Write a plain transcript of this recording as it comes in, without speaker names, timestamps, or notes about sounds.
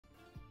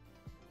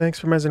Thanks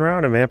for messing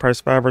around in Vampire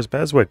Survivors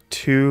BESWEC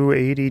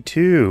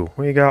 282.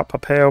 We got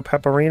Poppea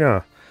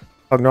Pecorina,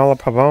 Pugnala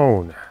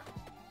Provala,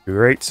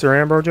 Great Sir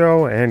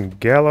Ambrojoe, and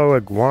Gallo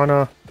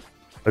Iguana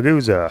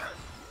Valletto.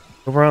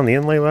 Over on the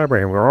Inlaid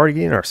Library, and we're already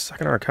getting our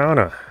second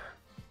Arcana.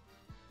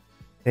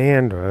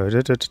 And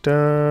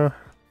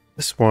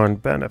this one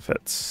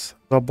benefits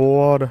the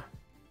blood.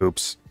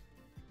 Oops.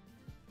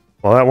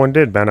 Well, that one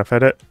did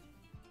benefit it.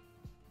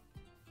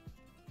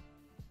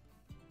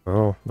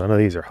 Oh, none of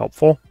these are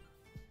helpful.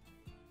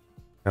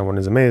 That one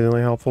is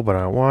amazingly helpful, but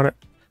I don't want it.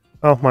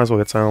 Oh, might as well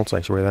get Silent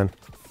Sanctuary then.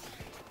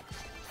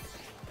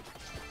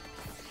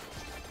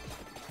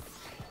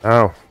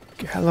 Oh,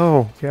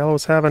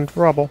 Gallo's having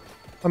trouble.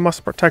 I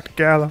must protect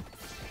Gallo.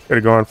 Could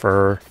have gone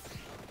for...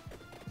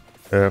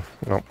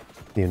 well,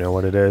 you know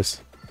what it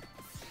is.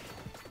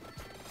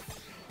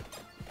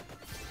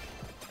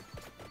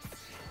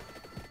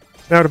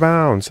 Out of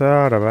bounds,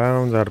 out of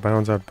bounds, out of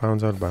bounds, out of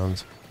bounds, out of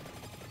bounds.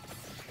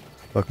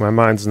 Look, my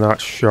mind's not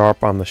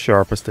sharp on the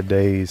sharpest of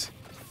days.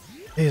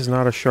 Today is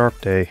not a sharp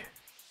day.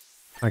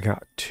 I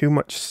got too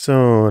much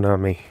sun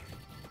on me.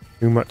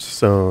 Too much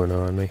sun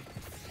on me.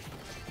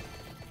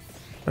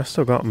 I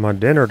still got my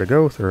dinner to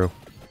go through.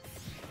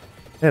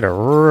 I had a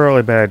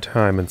really bad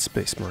time in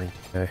Space Marine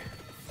today.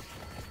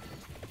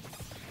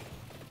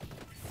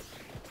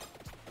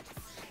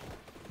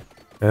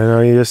 I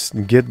know you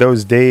just get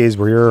those days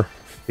where you're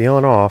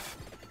feeling off.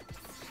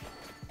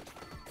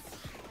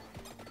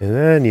 And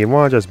then you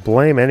want to just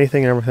blame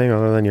anything and everything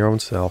other than your own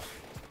self.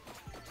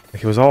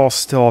 Like it was all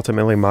still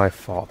ultimately my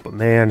fault. But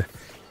man,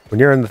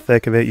 when you're in the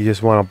thick of it, you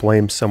just want to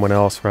blame someone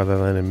else rather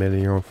than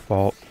admitting your own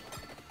fault.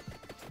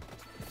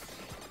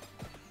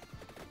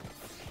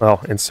 Well,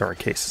 in certain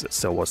cases, it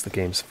still was the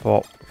game's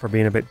fault for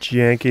being a bit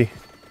janky.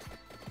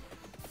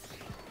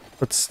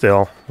 But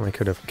still, I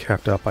could have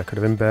kept up. I could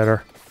have been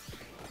better.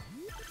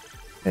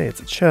 Hey,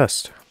 it's a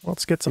chest.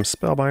 Let's get some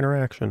Spellbinder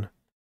action.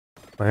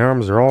 My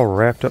arms are all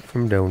wrapped up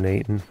from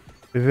donating.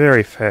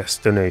 Very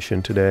fast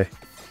donation today.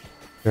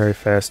 Very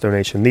fast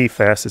donation. The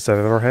fastest I've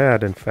ever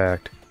had, in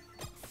fact.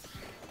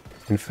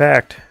 In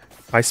fact,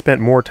 I spent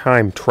more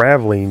time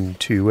traveling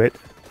to it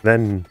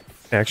than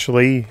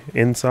actually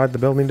inside the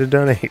building to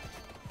donate.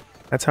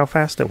 That's how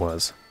fast it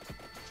was.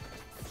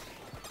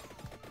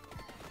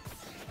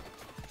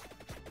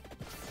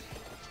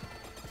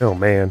 Oh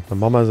man, the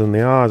mamas and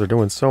the ahs are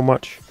doing so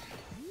much.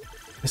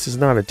 This is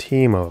not a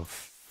team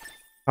of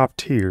top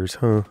tiers,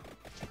 huh?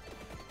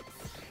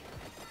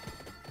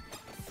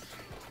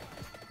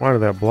 Why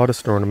did that blood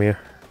is thrown to me?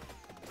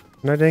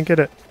 And I didn't get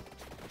it.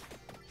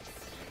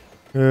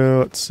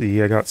 Let's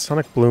see, I got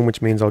Sonic Bloom,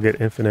 which means I'll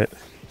get infinite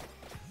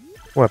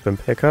weapon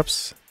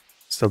pickups.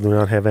 Still do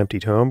not have Empty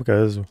Tome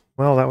because,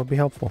 well, that would be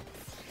helpful.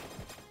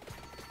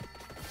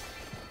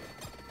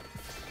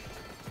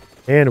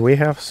 And we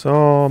have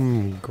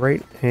some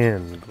great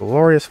and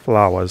glorious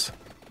flowers.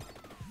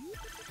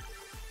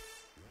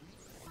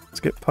 Let's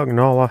get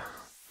Pugnala.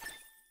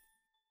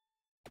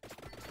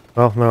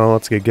 Well, no,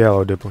 let's get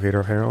Gallo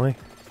Duplicator, apparently.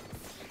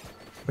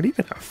 What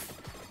even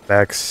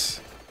affects...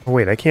 Oh,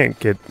 wait, I can't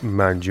get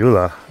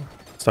Manjula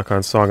stuck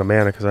on Song of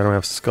Mana because I don't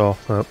have Skull.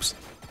 Oops.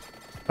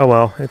 Oh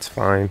well, it's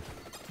fine.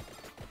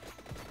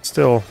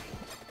 Still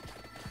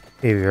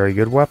a very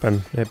good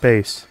weapon at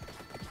base.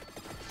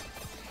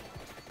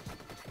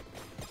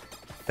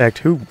 In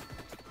fact,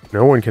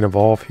 no one can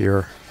evolve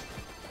here.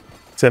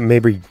 Except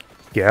maybe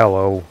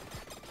Gallo.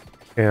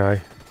 Yeah,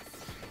 I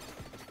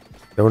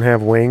don't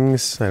have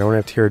wings. I don't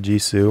have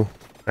Tirajisu.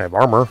 I have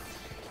armor.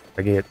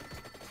 I get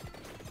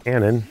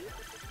cannon.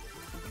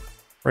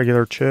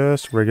 Regular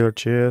chest.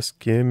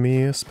 Give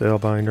me a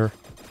Spellbinder.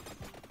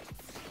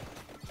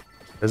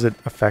 Does it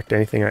affect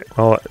anything?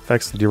 Well, it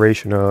affects the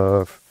duration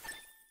of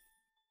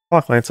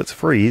Clock Lancet's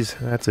freeze.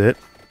 That's it.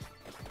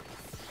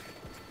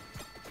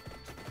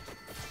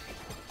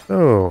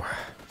 So,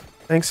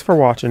 thanks for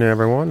watching,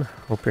 everyone.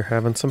 Hope you're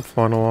having some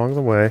fun along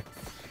the way.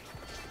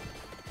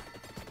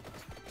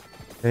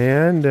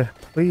 And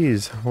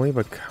please leave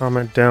a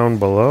comment down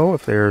below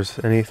if there's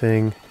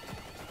anything.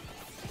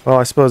 Well,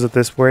 I suppose at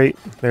this rate,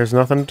 there's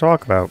nothing to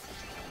talk about.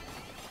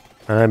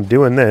 I'm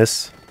doing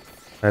this.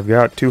 I've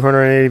got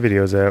 280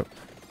 videos out.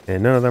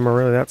 And none of them are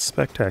really that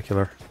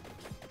spectacular.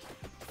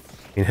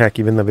 I mean, heck,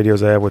 even the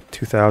videos I have with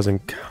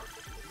 2,000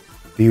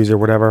 views or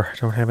whatever, I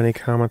don't have any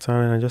comments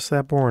on it. I'm just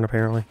that boring,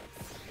 apparently.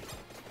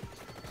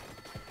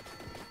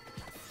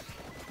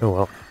 Oh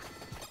well.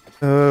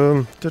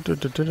 So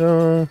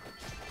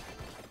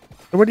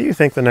what do you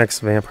think the next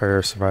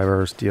Vampire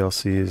Survivors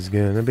DLC is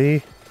gonna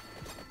be?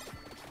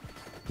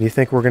 Do you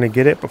think we're gonna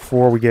get it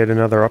before we get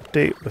another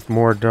update with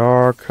more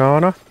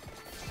Arcana?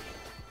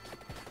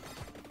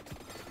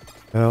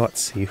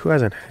 Let's see, who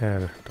hasn't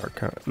had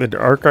Arcana? The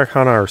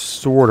Arcana are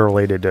sort of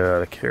related to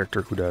the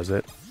character who does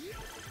it.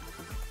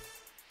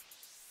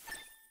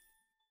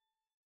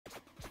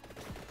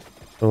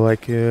 So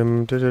like,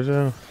 in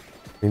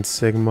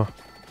Sigma.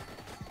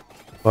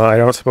 Well, I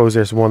don't suppose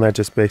there's one that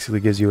just basically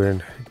gives you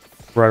an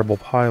incredible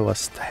pile of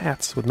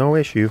stats with no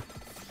issue.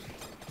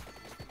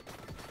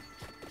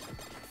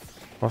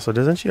 Also,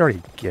 doesn't she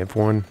already give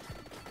one?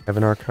 Have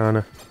an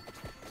Arcana?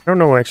 I don't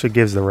know what actually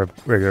gives the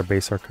regular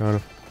base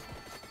Arcana.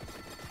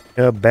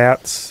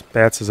 Bats.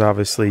 Bats is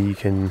obviously you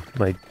can,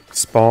 like,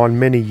 spawn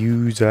many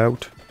U's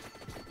out.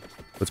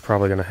 It's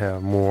probably going to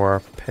have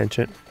more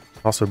penchant.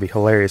 Also, it'd be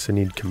hilarious and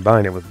you'd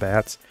combine it with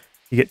bats.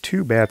 You get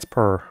 2 bats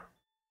per.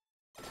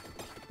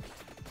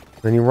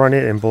 Then you run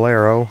it in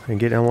Bolero and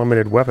get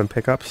unlimited weapon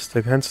pickups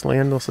to constantly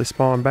endlessly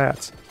spawn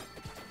bats.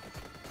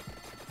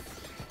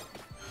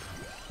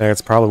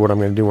 That's probably what I'm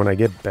going to do when I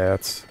get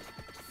bats.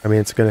 I mean,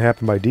 it's going to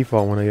happen by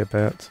default when I get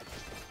bats.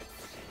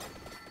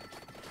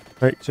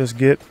 Right, just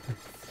get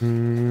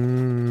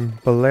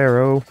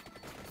Bolero.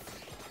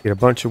 Get a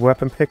bunch of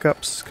weapon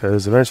pickups,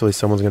 because eventually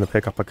someone's going to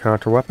pick up a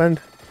counter weapon.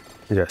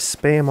 You just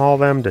spam all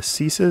them to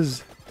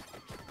ceases.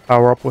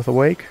 Power up with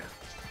Awake.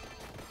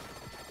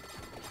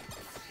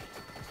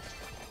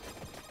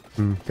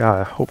 God,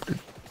 I hope to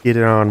get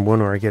it on one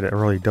where I get an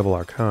early double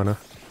Arcana.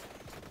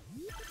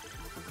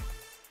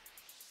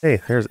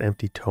 Hey, there's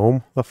Empty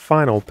Tome. The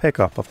final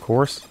pickup, of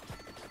course.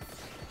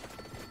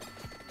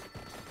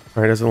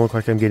 Alright, doesn't look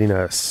like I'm getting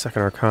a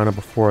second Arcana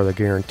before the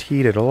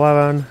guaranteed at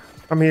 11.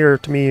 Come here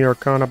to me,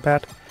 Arcana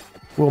Bat.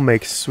 We'll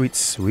make sweet,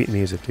 sweet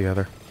music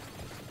together.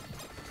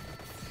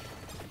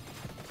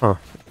 Huh.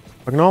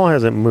 Pugnala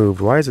hasn't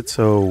moved. Why is it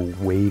so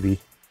wavy?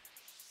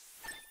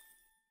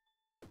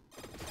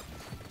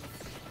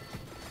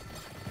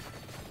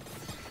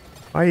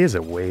 Why is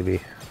it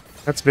wavy?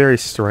 That's very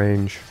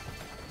strange.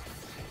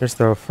 There's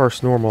the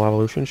first normal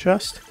evolution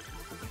chest.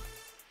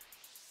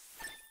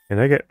 And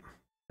I get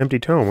Empty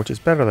Tome, which is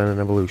better than an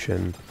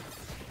evolution.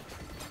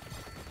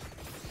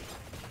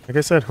 Like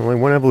I said, only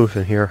one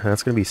evolution here, and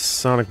that's going to be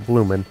Sonic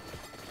Bloomin',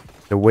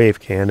 the Wave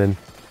Cannon.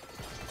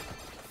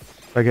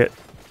 If I get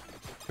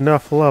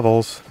enough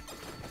levels,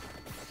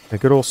 a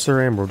good old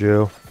Sir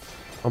Ambrojoe,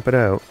 pump it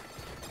out.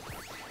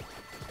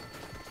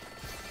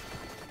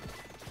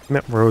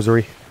 Met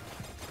Rosary.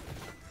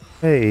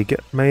 Hey,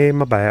 get me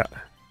my bat.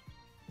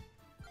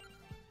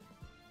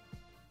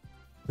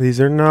 These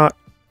are not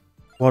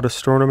Blood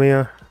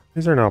Astronomia.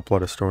 These are not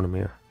Blood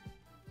Astronomia.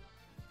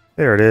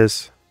 There it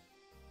is.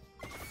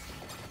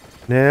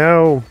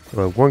 Now,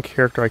 one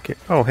character I can...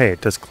 Oh, hey,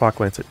 it does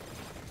Clock Lance it.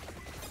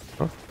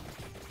 Huh?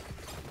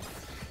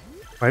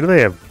 Why do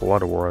they have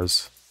Blood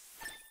Auras?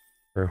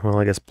 Or, well,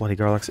 I guess Bloody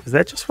Garlics. Is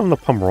that just from the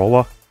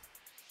Pumrola?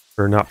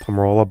 Or not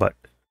Pumrola, but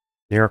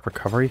Generic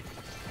Recovery?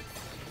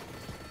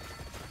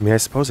 I mean, I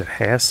suppose it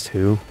has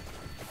to.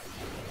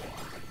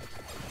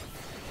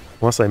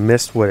 Unless I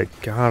missed what it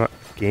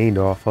gained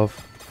off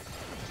of.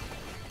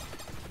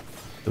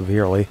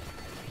 Severely.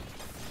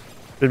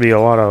 Should be a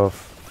lot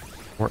of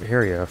more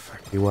area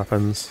effecty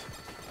weapons.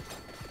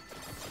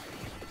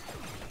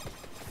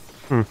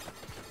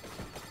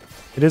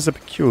 It is a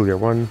peculiar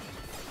one.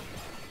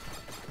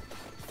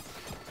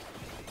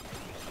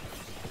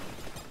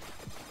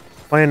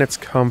 Planets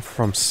come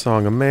from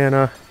Song of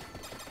Mana.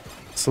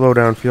 Slow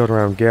down field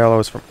around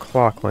Gallows from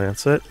Clock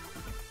Lancet. I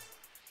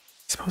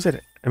suppose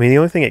it... I mean, the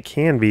only thing it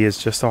can be is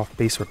just off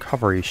base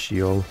recovery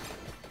shield.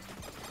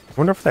 I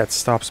wonder if that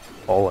stops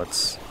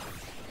bullets.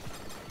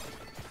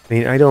 I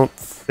mean, I don't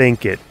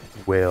think it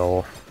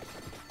will.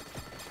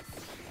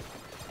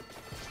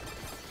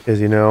 Because,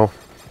 you know,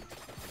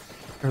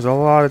 there's a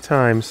lot of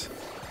times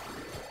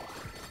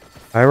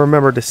I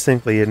remember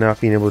distinctly it not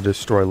being able to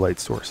destroy light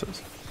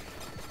sources.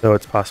 Though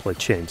it's possibly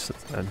changed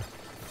since then.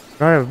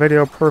 But I have a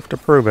video proof to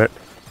prove it.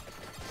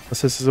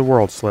 Unless this is a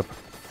world slip.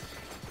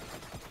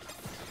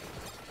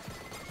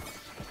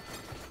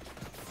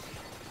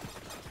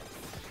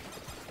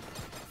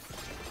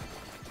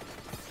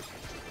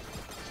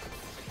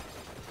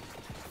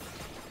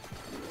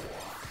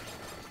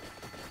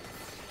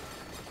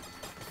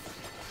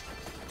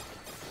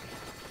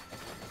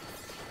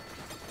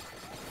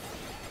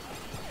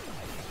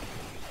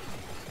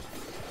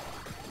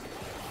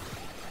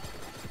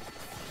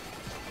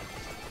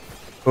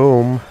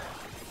 Boom.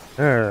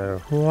 There,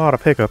 a lot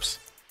of pickups.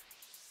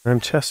 Them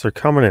chests are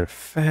coming in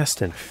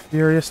fast and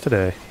furious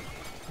today.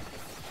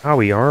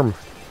 Howie, arm.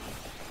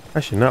 I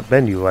should not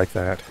bend you like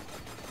that.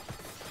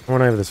 I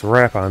want to have this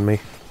wrap on me.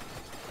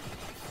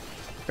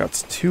 Got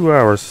 2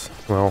 hours.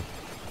 Well,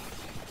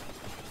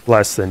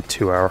 less than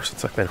 2 hours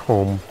since I've been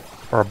home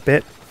for a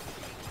bit.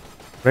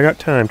 But I got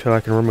time till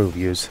I can remove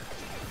yous.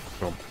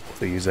 Well,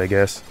 both of yous, I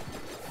guess.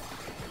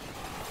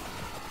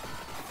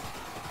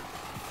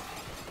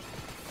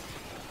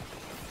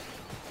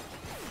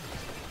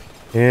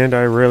 And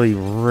I really,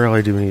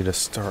 really do need to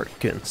start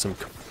getting some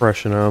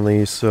compression on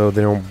these so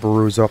they don't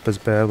bruise up as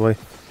badly.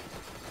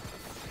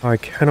 I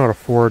cannot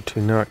afford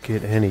to not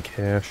get any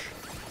cash.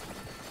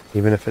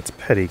 Even if it's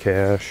petty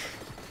cash.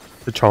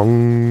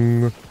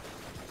 Cha-chung!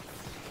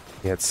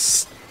 Yeah, it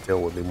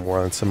still would be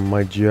more than some of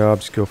my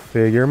jobs. Go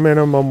figure.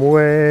 Minimum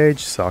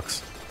wage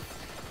sucks.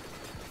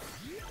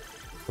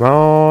 Come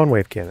on,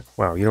 Wave Cannon.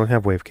 Wow, you don't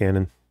have Wave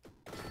Cannon.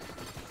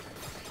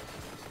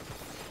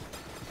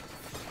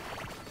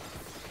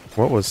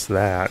 What was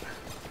that?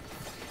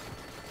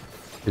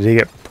 Did he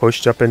get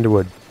pushed up into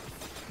a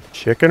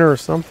chicken or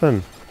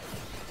something?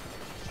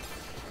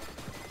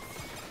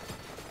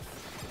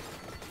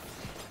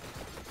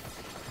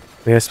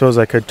 I mean, I suppose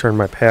I could turn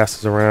my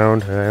passes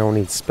around, and I don't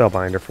need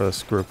Spellbinder for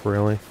this group,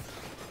 really.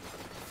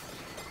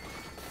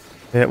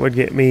 It would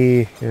get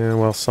me,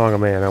 well, Song of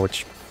Mana,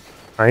 which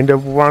kind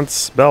of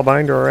wants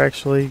Spellbinder,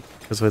 actually,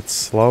 because it's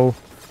slow.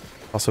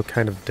 Also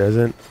kind of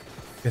doesn't.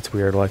 It's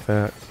weird like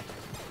that.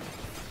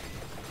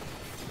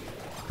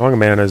 Song of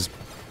Mana is...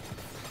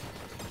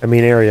 I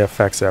mean, area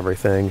affects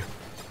everything,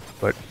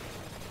 but...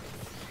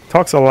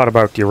 talks a lot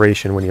about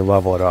duration when you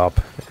level it up,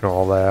 and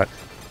all that.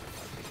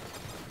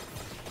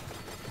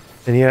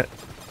 And yet,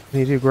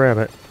 you do grab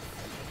it.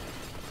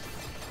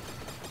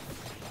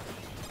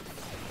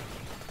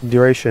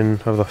 Duration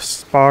of the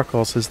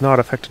sparkles is not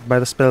affected by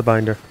the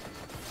Spellbinder.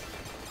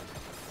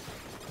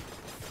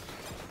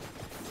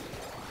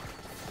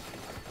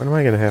 What am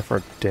I going to have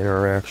for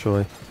dinner,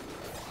 actually?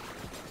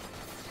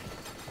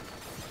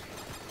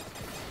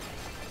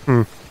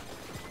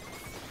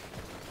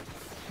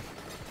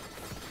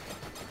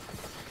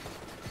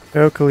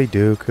 Dokily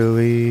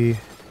dokily.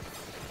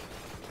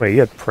 Wait, you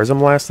had Prism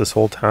Blast this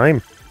whole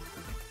time?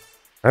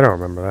 I don't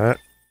remember that.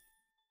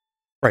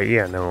 Right,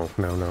 yeah, no,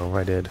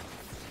 I did.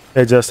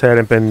 It just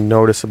hadn't been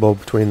noticeable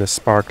between the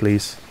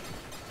sparklies.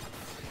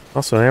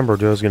 Also,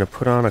 Ambrojoe's gonna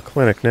put on a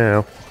clinic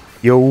now.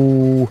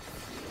 Yo!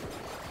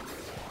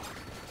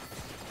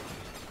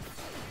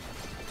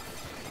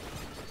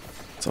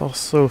 It's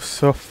also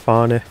so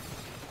funny.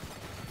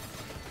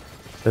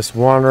 Just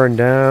wandering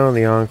down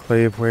the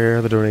enclave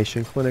where the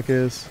donation clinic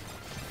is.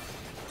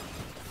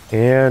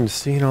 And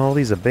seeing all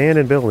these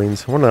abandoned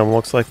buildings. One of them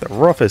looks like the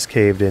roof is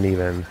caved in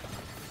even.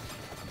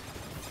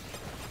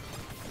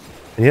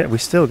 And yet we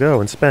still go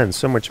and spend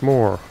so much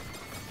more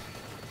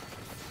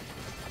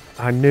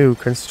on new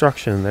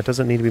construction that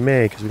doesn't need to be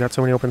made because we got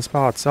so many open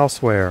spots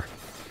elsewhere.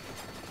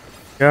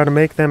 Gotta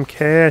make them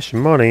cash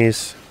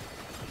monies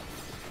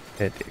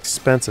at the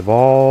expense of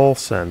all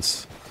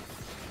sense.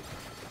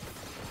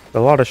 A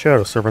lot of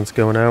shadow servants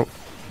going out.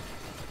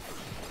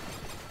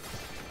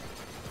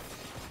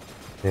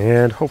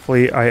 And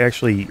hopefully I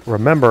actually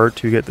remember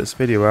to get this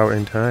video out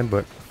in time,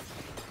 but...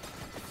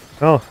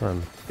 well,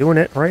 I'm doing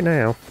it right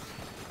now.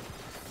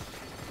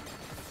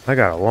 I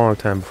got a long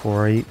time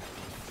before I eat.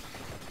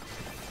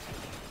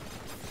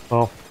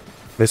 Well,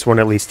 this one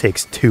at least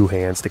takes 2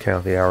 hands to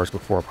count the hours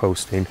before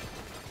posting.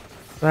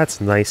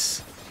 That's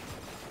nice.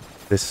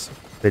 This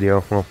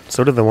video, well,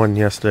 so did the one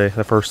yesterday,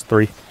 the first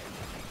 3.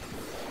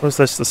 Was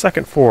this the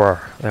second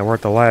 4 that were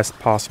at the last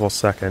possible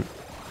second.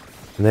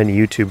 And then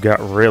YouTube got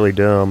really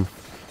dumb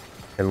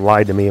and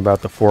lied to me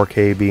about the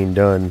 4K being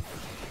done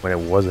when it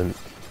wasn't.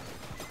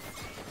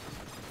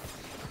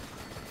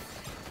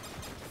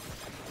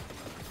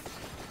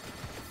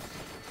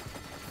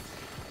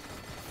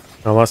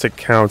 Unless it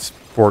counts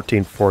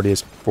 1440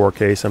 as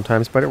 4K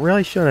sometimes, but it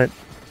really shouldn't.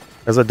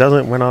 Because it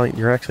doesn't when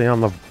you're actually on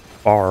the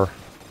bar.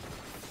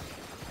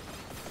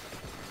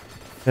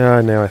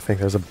 Now I think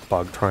there's a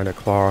bug trying to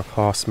claw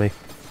across me.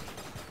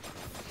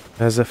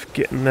 As if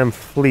getting them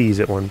fleas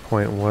at one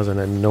point wasn't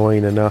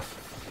annoying enough.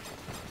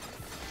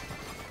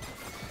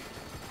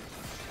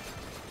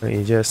 But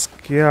you just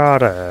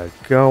gotta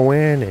go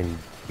in and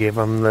give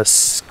them the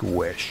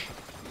squish.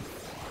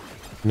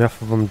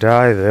 Enough of them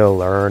die, they'll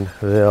learn.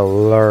 They'll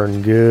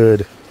learn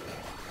good.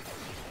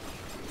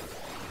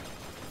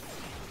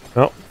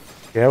 Well,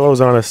 Gallo's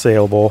on a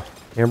sailboat.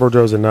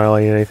 Ambrojoe's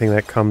annihilating anything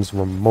that comes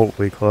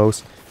remotely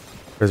close.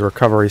 His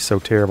recovery's so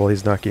terrible,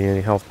 he's not getting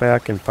any health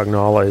back, and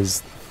Pugnala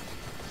is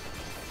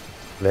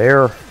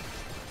there.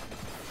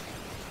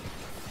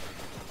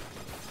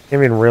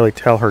 Can't even really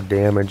tell her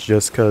damage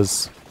just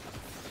because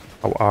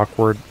how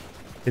awkward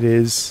it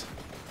is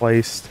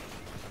placed.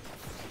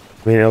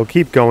 I mean, it'll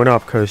keep going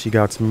up because she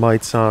got some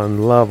mites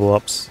on level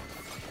ups.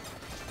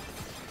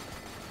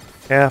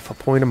 Half a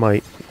point of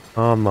might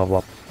on level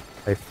up,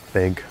 I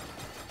think.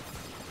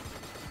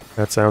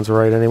 That sounds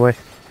right anyway.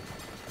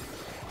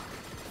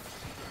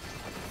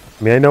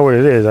 I mean, I know what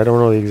it is, I don't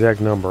know the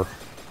exact number.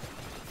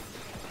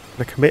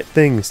 To commit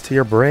things to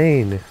your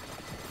brain.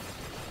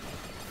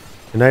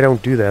 And I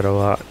don't do that a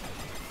lot.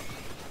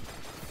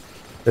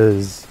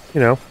 Because,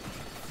 you know.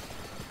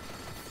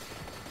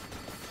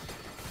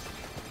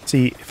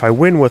 See, if I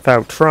win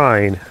without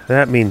trying,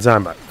 that means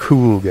I'm a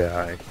cool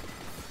guy.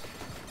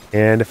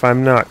 And if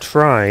I'm not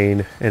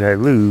trying and I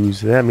lose,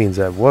 that means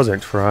I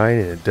wasn't trying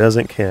and it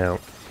doesn't count.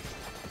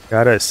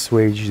 Gotta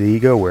assuage the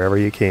ego wherever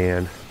you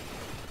can.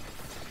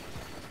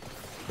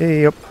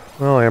 Yep.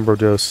 Well,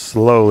 Ambrojoe's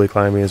slowly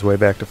climbing his way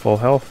back to full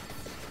health.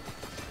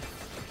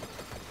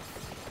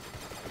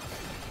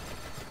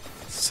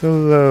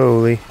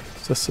 Slowly.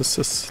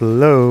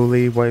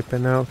 Slowly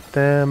wiping out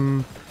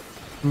them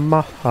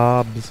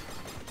mobs.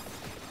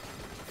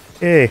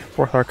 Hey,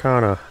 4th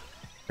Arcana.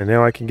 And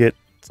now I can get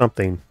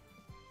something.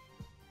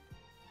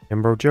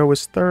 Ambrojoe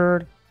is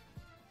 3rd.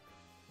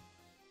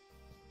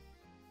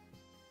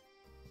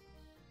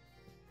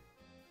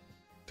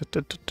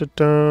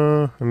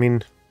 I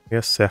mean, I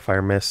guess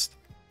Sapphire Mist.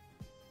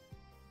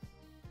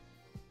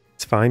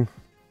 It's fine.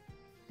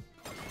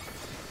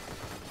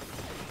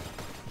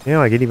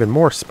 Now I get even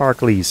more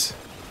sparklies.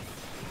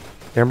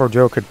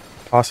 Ambrojoe could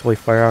possibly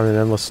fire out an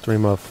endless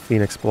stream of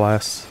Phoenix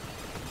Blasts.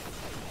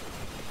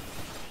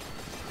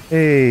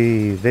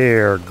 Hey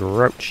there,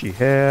 grouchy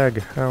hag.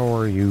 How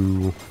are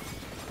you?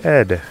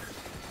 Ed.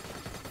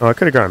 Oh, I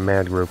could have gotten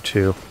Mad Group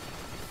too.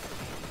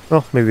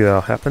 Well, maybe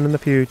that'll happen in the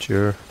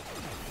future.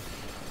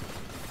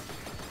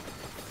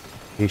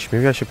 Yeesh,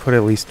 maybe I should put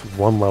at least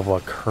one level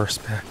of curse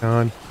back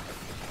on.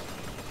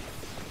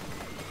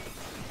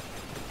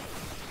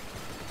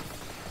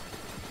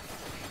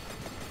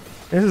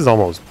 This is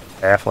almost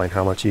baffling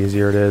how much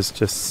easier it is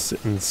just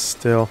sitting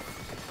still.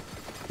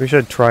 We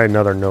should try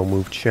another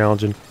no-move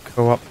challenge and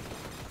co-op.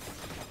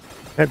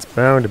 That's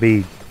bound to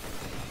be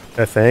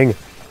a thing.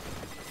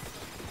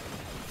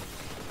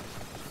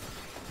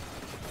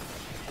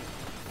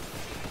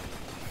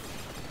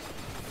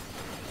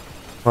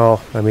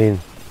 Well, I mean,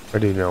 if I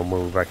do no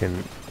move, I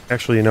can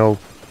actually,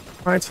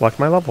 try and select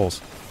my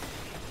levels.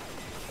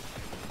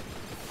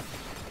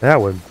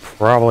 That would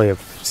probably have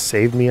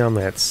saved me on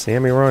that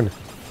Sammy run.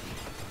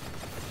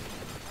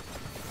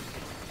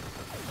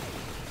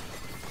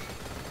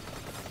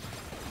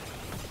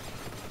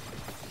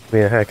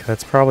 Yeah, heck,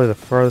 that's probably the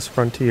farthest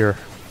frontier.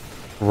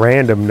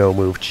 Random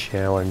no-move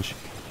challenge.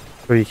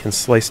 Where you can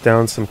slice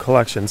down some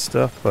collection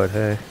stuff, but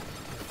hey.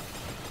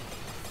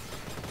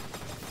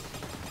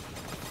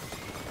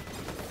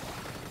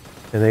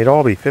 And they'd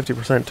all be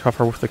 50%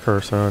 tougher with the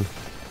curse on.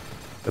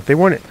 But they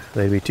wouldn't.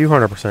 They'd be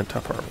 200%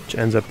 tougher, which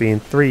ends up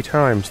being 3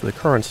 times the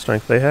current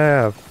strength they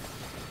have.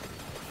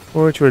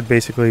 Which would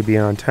basically be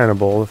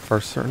untenable for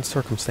certain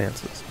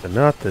circumstances. But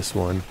not this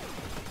one.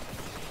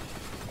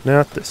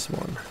 Not this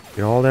one.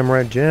 Get all them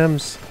red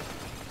gems.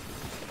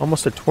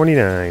 Almost at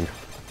 29.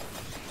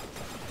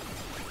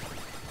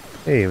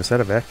 Hey, was that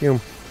a vacuum?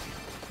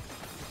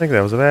 I think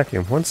that was a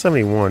vacuum.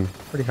 171.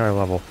 Pretty high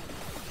level.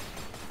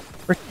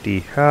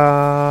 Pretty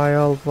high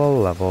of a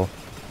level.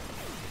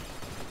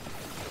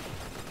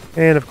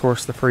 And of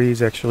course the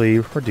freeze actually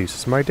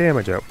reduces my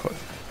damage output.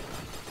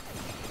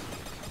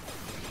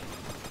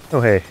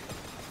 Oh hey.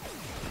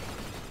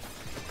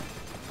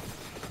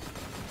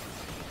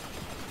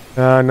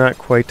 Not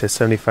quite to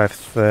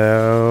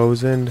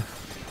 75,000.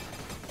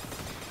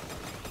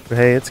 But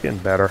hey, it's getting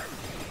better.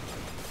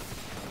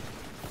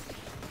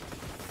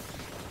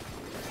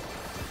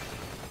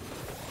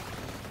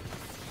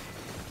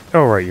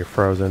 Oh right, you're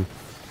frozen.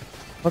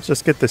 Let's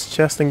just get this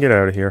chest and get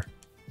out of here.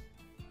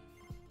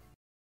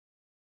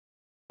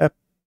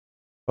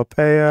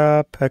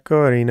 Poppea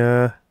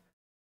Pecorina.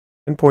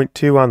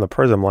 10.2 on the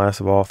Prism Lass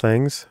of all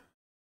things.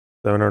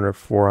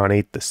 704 on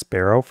 8 the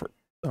Sparrow for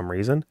some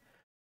reason.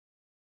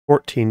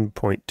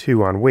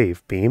 14.2 on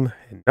Wave Beam,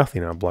 and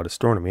nothing on Blood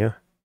Astronomia.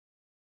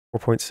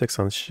 4.6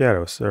 on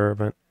Shadow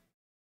Servant.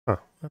 Huh,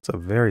 that's a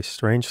very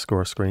strange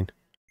score screen.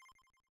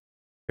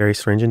 Very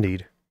strange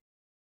indeed.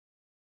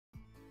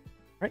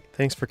 Alright,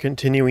 thanks for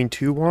continuing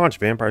to watch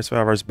Vampire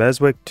Survivors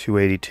BESWEC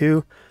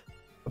 282.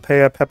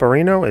 Poppea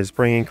Pecorina is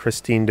bringing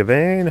Christine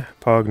Davain,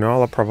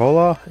 Pugnala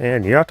Provala,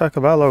 and Yatto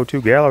Cavello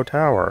to Gallo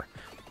Tower.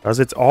 Because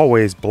it's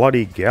always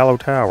bloody Gallo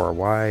Tower.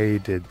 Why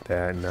did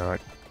that not...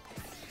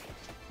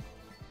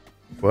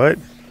 What?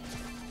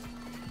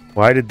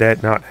 Why did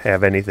that not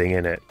have anything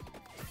in it?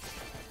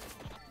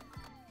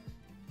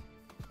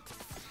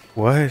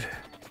 What?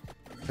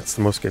 That's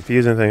the most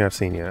confusing thing I've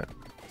seen yet.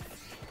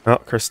 Well,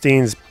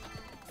 Christine's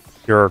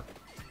pure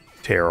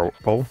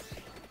terrible.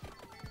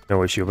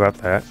 No issue about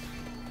that.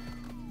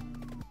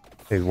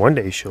 Maybe one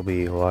day she'll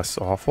be less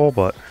awful,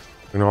 but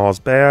Pugnala's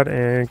bad,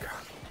 and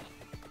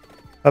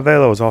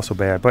Cavello is also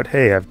bad. But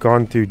hey, I've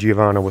gone through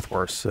Giovanna with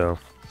worse, so...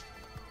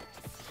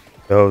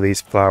 Though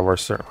these flowers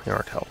certainly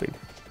aren't helping.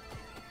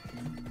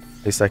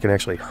 At least I can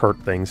actually hurt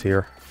things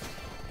here.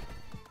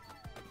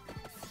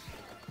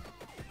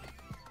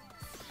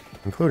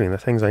 Including the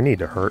things I need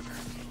to hurt.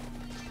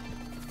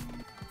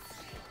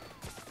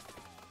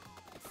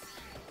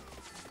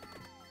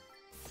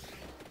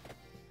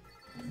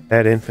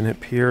 That infinite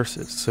pierce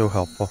is so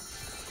helpful.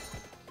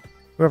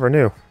 Whoever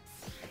knew?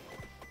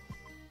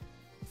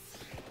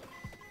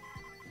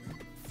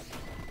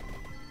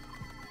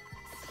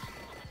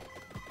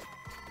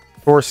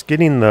 Of course,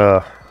 getting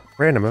the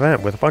random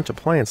event with a bunch of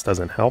plants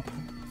doesn't help.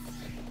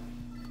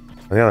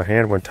 On the other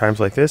hand, when times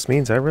like this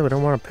means I really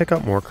don't want to pick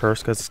up more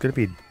curse because it's going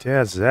to be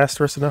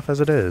disastrous enough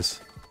as it is.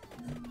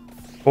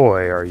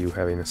 Boy, are you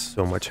having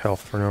so much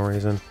health for no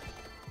reason.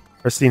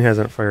 Christine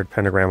hasn't fired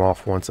Pentagram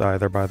off once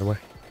either, by the way.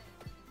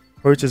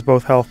 Which is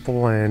both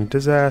helpful and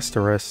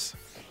disastrous.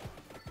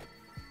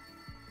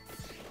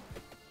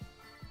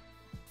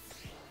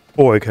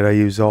 Boy, could I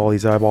use all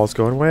these eyeballs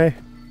going away.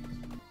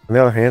 On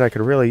the other hand, I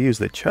could really use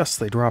the chests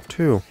they drop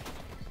too.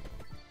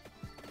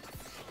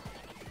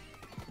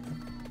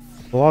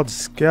 Blood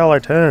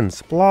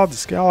skeletons! Blood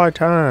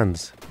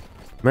skeletons!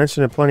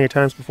 Mentioned it plenty of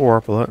times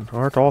before, but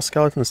aren't all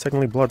skeletons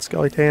technically blood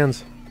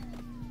skeletons?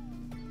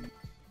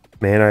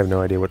 Man, I have no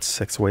idea what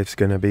 6th wave's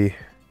gonna be.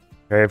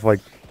 I have like...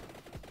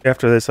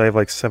 After this, I have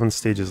like 7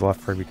 stages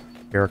left for every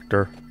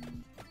character.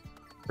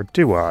 Or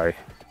do I?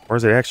 Or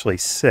is it actually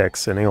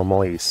 6 in Ale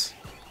Malise?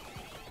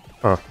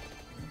 Huh.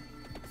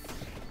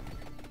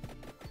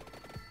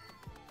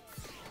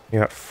 You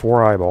got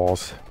 4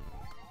 eyeballs.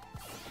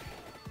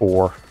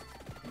 4.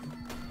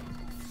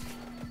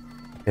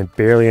 And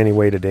barely any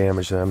way to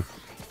damage them.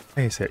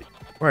 Hey, say,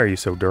 why are you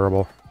so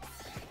durable?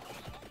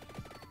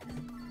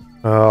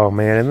 Oh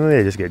man, and then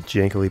they just get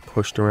jankily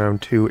pushed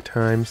around too at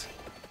times.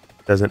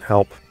 Doesn't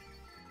help.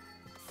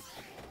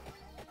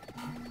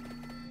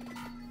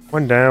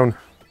 1 down.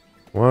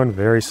 1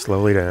 very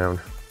slowly down.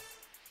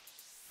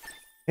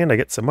 And I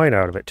get some might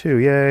out of it too.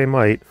 Yay,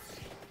 might.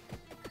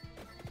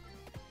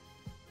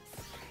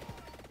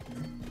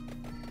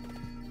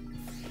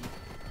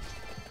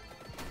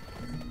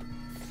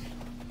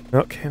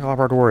 Oh,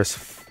 Candelabra Door is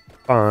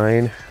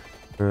fine.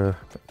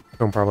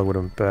 Stone probably would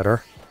have been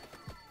better.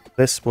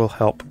 This will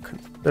help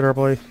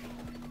considerably.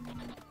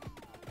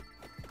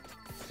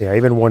 Yeah,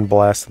 even 1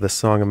 blast of the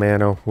Song of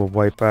Mana will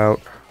wipe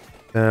out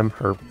them.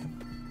 Or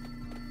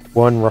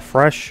 1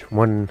 refresh,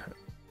 1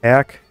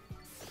 hack,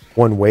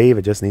 1 wave.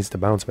 It just needs to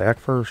bounce back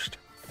first.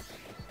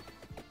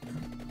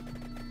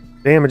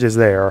 Damage is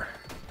there.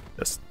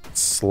 Just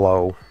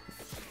slow.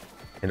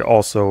 And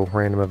also,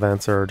 random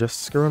events are just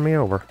screwing me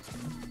over.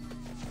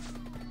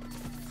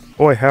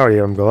 Boy howdy,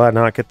 I'm glad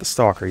not get the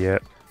Stalker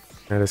yet.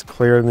 That is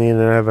clearly an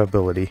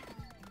inevitability.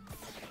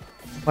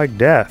 Like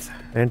death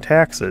and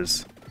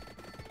taxes.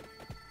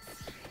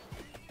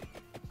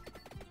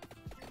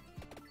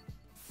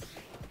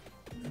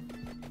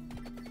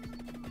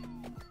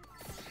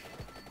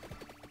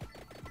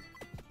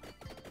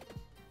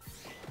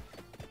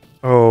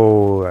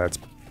 Oh, that's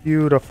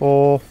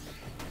beautiful.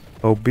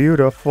 Oh,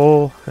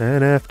 beautiful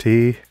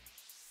NFT.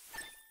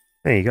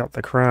 Hey, you got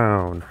the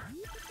crown.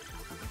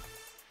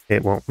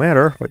 It won't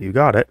matter, but you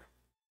got it.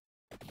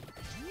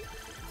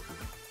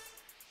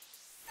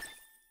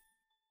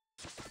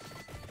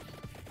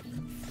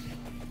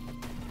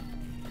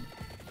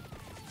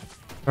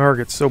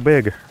 Target's so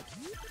big.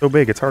 So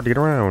big, it's hard to get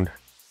around.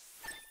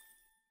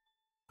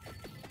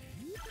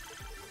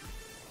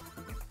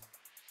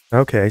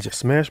 Okay, just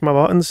smash my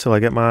buttons till I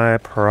get my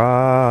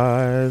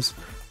prize.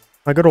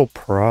 My good old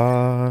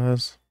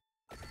prize.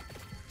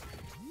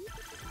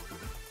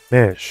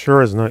 Man, it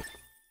sure is not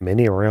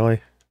mini,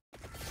 really.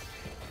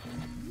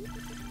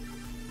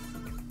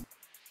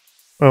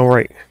 Oh,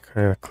 right.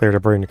 Clear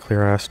debris to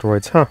clear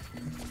asteroids, huh?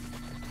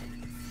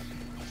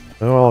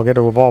 Oh, I'll get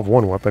to evolve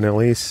 1 weapon at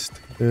least.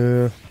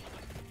 Paco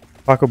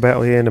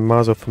Batlian and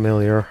Mazo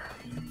Familiar.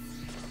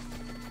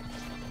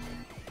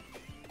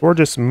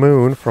 Gorgeous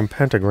Moon from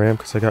Pentagram,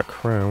 because I got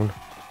Crown.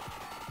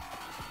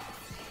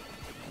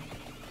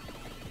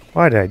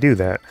 Why did I do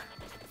that?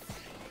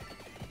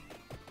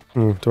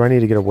 Do I need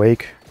to get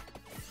Awake?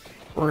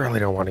 Really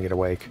don't want to get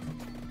Awake.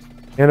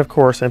 And of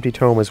course, Empty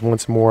Tome is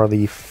once more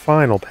the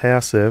final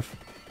passive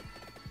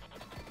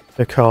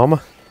to come.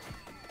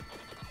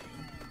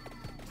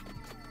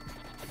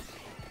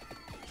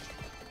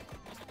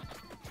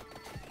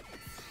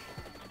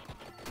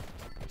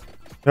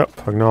 Yep,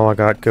 Pugnala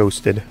got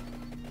ghosted.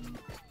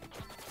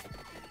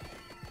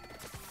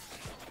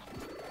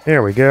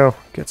 There we go.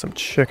 Get some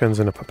chickens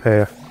in a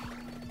Poppea.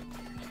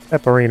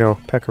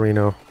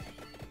 Pecorino.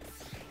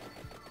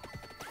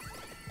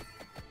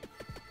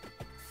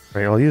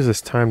 Right, I'll use this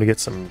time to get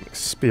some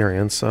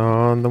experience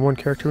on the 1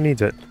 character who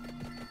needs it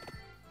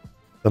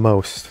the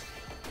most.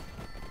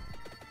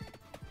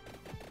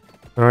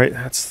 Alright,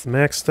 that's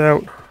maxed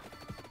out.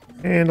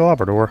 And a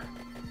Labrador.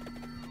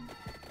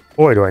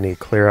 Boy, do I need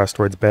clear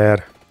asteroids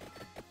bad.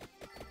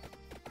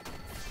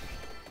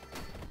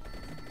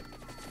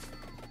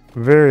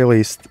 Very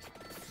least,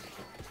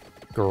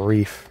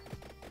 grief.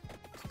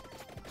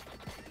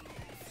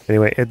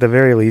 Anyway, at the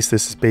very least,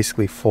 this is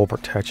basically full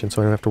protection,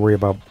 so I don't have to worry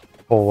about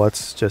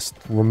bullets.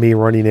 Just me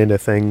running into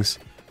things.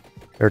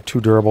 They're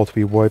too durable to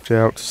be wiped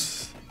out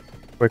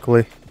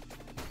quickly.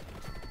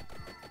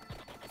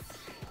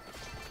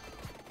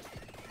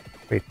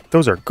 Wait,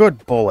 those are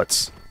good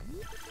bullets.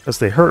 Because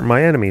they hurt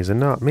my enemies and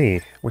not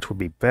me, which would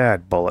be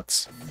bad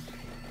bullets.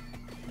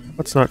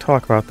 Let's not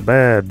talk about the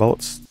bad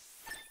bullets.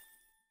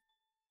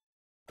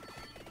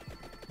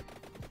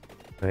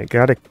 I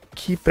gotta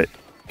keep it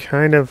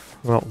kind of,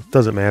 well, it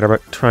doesn't matter,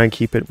 but try and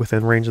keep it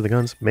within range of the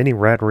guns. Mini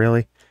red,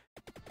 really?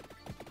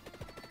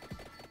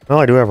 Well,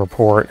 I do have a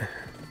port.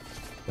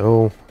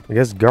 So, I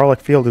guess Garlic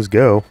Field is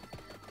go.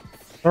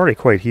 It's already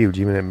quite huge,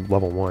 even at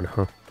level 1,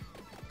 huh?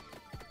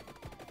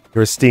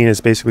 Christine is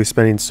basically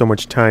spending so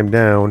much time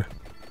down.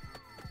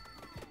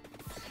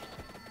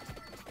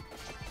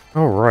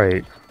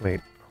 Alright.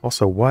 Wait,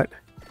 also what?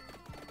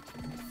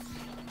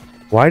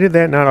 Why did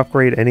that not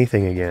upgrade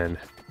anything again?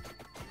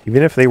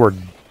 Even if they were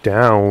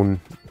down,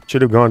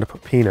 should have gone to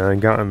Puppina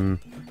and gotten,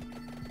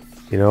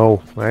 you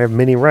know, I have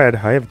mini red,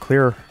 I have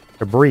clear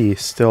debris,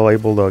 still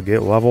able to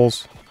get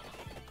levels.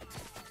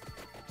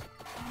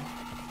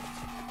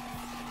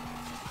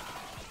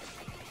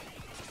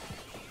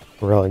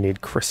 Really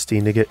need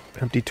Christine to get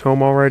Empty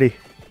Tome already.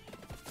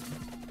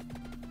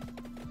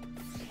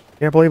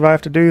 Can't believe I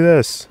have to do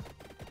this.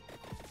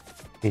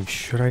 I mean,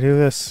 should I do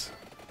this?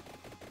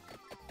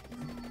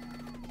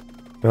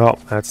 Well,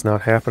 that's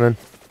not happening.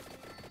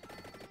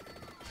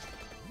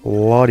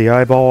 Bloody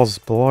eyeballs,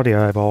 bloody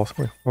eyeballs.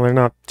 Well, they're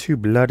not too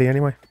bloody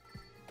anyway.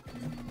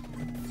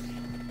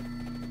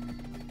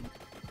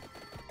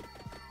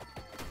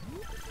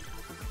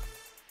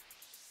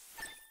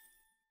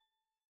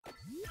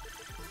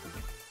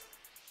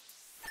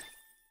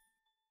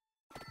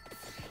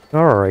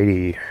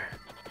 Alrighty.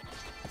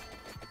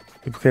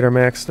 Duplicator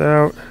maxed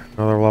out.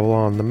 Another level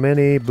on the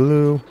mini.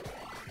 Blue.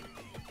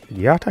 Did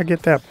Yatto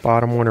get that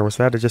bottom one, or was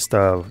that just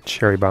a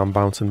cherry bomb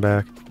bouncing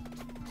back?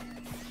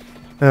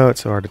 Oh,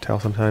 it's so hard to tell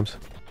sometimes.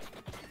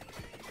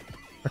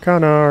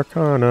 Arcana,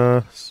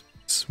 Arcana.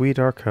 Sweet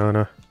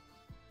Arcana.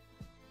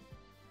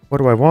 What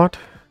do I want?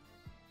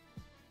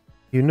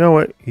 You know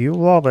it. You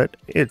love it.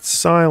 It's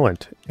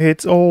silent.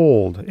 It's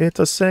old. It's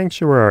a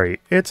sanctuary.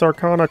 It's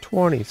Arcana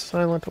 20.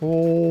 Silent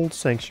old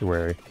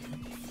sanctuary.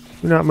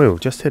 Do not move.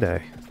 Just hit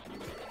A.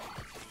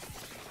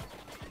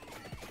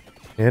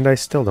 And I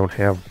still don't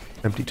have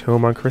Empty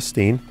Tome on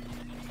Christine.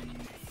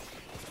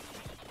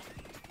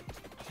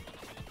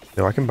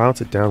 No, I can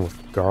bounce it down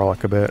with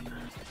garlic a bit.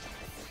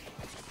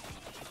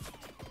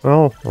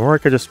 Well, or I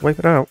could just wipe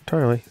it out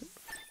entirely.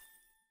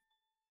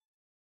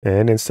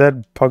 And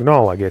instead,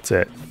 Pugnala gets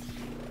it.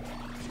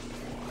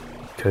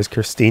 Because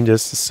Christine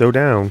just is so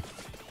down.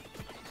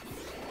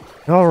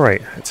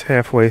 Alright, it's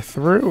halfway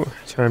through.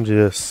 Time to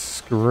just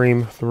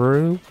scream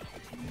through.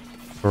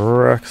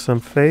 Wreck some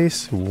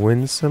face,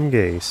 win some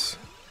gaze.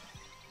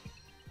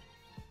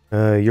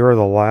 You're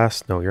the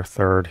last. No, you're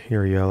third.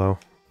 You're yellow.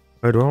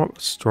 Oh, do I want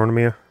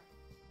Astronomia?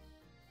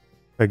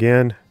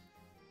 Again?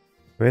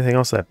 Anything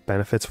else that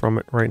benefits from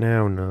it right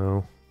now?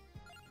 No.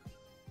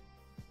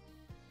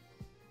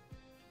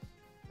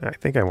 I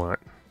think I want,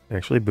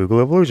 actually,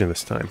 Boogaloo Illusion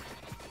this time.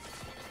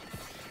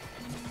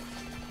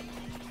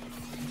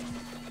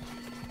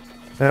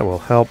 That will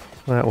help.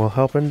 That will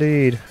help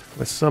indeed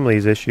with some of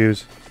these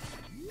issues.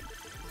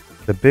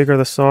 The bigger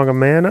the Song of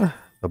Mana,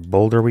 the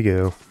bolder we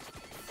go.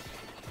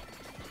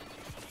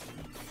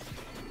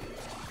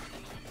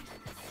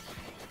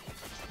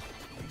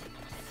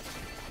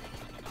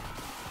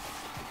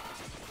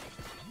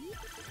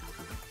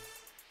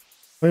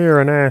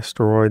 Clear an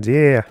asteroids,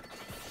 yeah.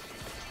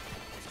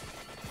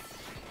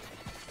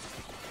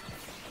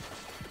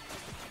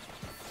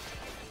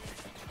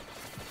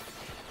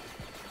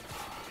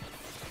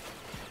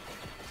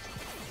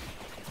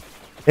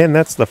 And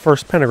that's the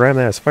first pentagram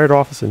that has fired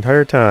off this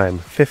entire time.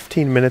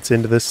 15 minutes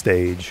into this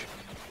stage.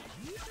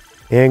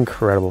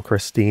 Incredible,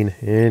 Christine.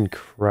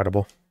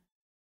 Incredible.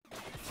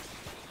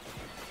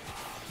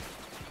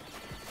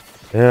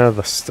 Yeah,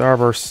 the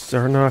starbursts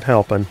are not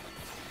helping.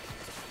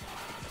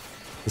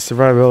 The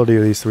survivability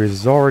of these three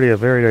is already a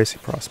very dicey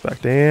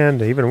prospect.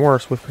 And even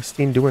worse with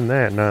Christine doing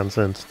that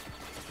nonsense.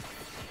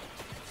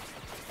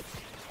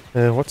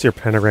 What's your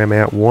pentagram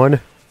at? 1?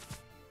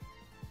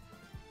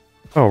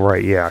 Oh,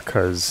 right, yeah,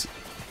 because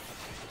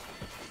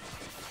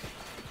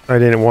I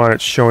didn't want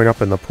it showing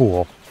up in the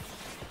pool.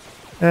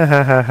 Ha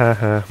ha ha ha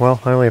ha. Well,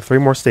 I only have 3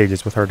 more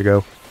stages with her to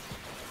go.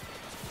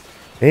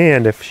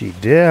 And if she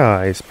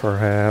dies,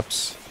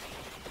 perhaps...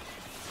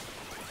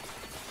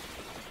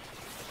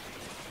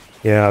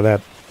 Yeah,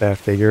 that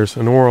figures.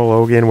 An Oral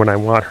Logan when I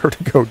want her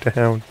to go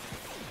down.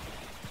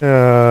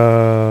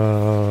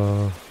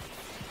 I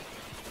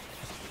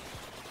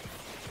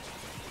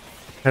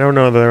don't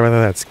know whether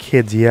that's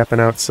kids yapping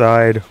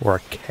outside or a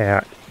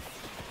cat.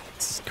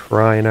 It's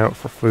crying out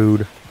for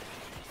food.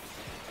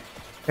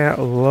 Cat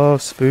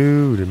loves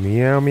food.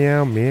 Meow,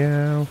 meow,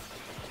 meow.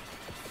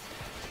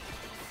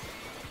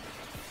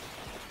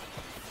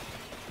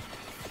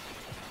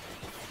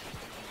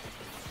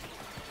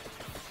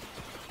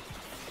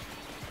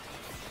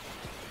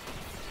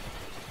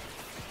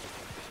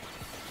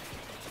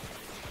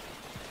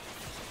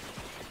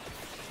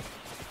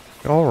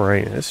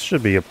 Alright, this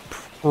should be a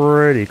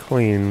pretty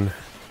clean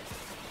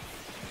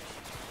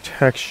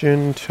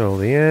protection till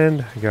the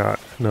end. I got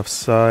enough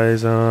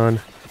size on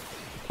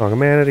Song of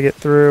Mana to get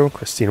through.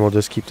 Christine will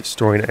just keep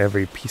destroying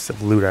every piece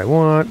of loot I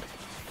want.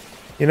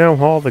 You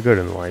know, all the good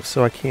in life,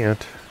 so I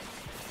can't.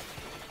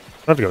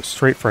 I have to go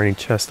straight for any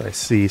chest I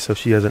see so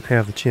she doesn't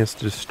have the chance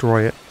to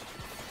destroy it.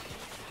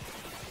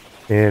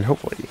 And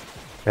hopefully...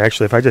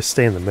 Actually, if I just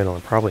stay in the middle,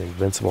 I'm probably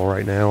invincible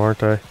right now,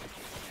 aren't I?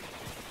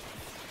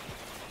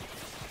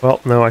 Well,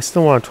 no, I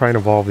still want to try and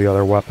evolve the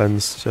other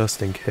weapons,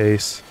 just in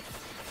case.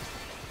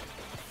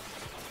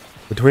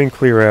 Between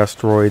Clear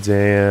Asteroids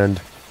and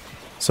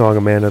Song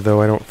of Mana,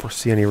 though, I don't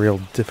foresee any real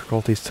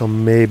difficulties till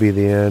maybe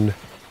the end.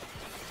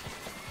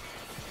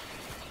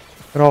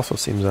 It also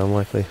seems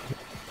unlikely.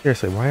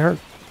 Seriously, why aren't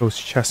those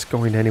chests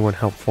going to anyone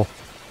helpful?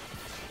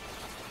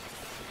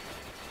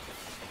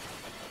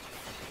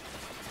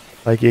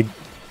 Like,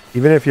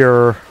 even if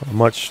you're a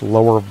much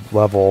lower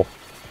level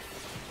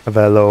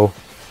Cavello,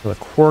 with a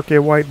quirky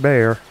white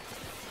bear,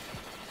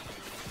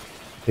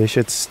 they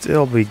should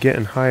still be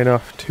getting high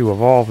enough to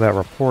evolve that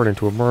report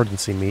into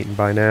emergency meeting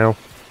by now.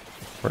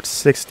 We're at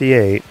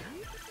 68.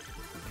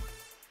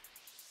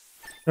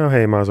 Oh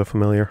hey, Mazo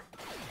Familiar.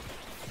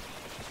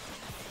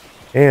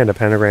 And a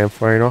pentagram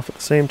firing off at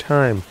the same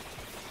time.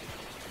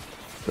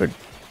 Good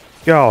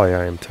Golly,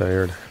 I am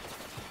tired.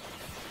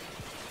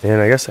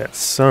 And I guess that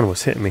sun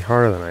was hitting me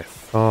harder than I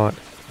thought.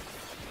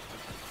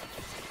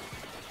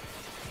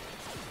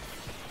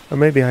 But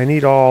maybe I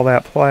need all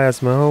that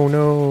plasma. Oh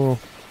no.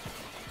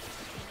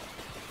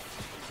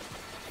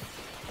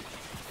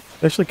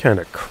 It's actually kind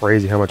of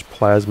crazy how much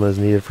plasma is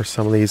needed for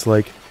some of these,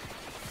 like,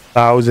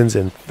 thousands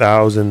and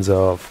thousands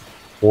of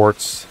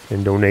quartz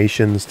and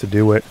donations to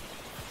do it.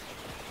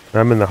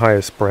 I'm in the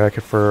highest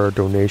bracket for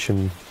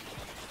donation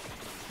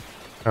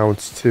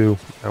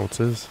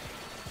ounces.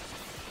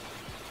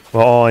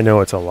 Well, all I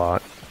know, it's a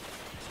lot.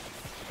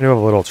 I have a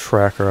little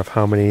tracker of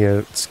how many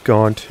it's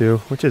gone to,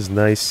 which is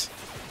nice.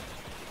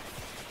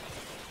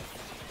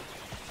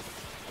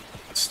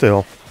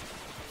 Still.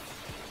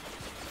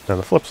 On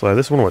the flip side,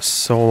 this one was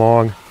so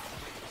long.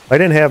 If I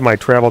didn't have my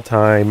travel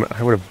time,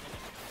 I would have,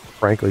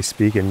 frankly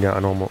speaking,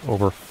 gotten almost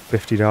over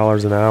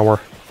 $50 an hour.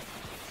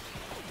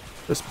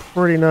 It's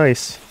pretty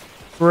nice.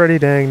 Pretty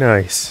dang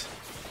nice.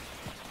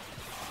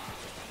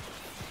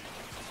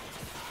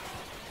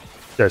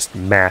 Just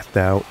mathed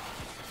out.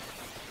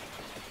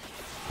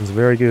 It's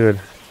very good.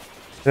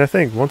 And I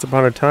think once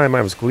upon a time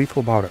I was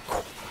gleeful about a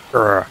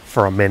quarter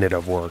for a minute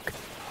of work.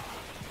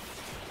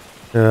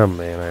 Oh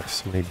man, I have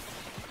so many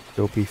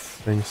dopey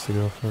things to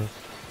go for.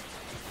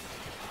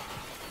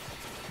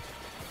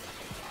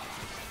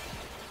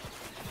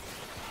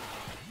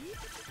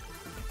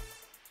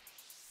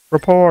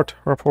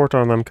 Report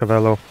on them,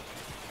 Cavello.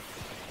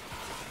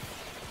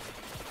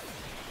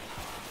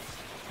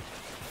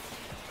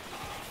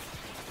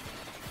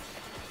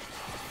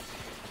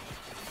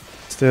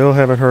 Still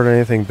haven't heard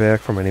anything back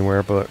from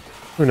anywhere, but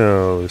who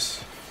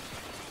knows?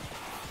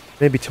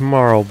 Maybe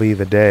tomorrow will be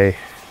the day.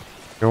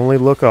 I can only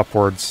look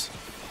upwards.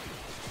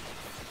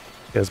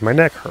 Because my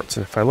neck hurts,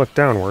 and if I look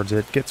downwards,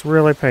 it gets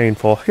really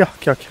painful. Yuck,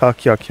 yuck, yuck,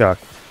 yuck,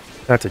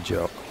 yuck. That's a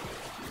joke.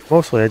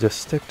 Mostly I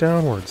just stick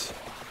downwards.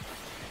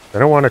 I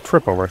don't want to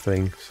trip over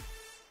things.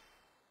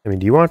 I mean,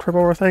 do you want to trip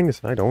over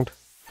things? I don't.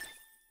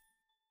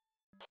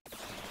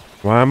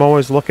 Why I'm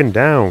always looking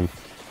down.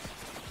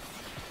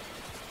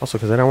 Also,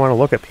 because I don't want to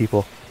look at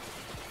people.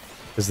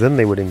 Because then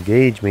they would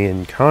engage me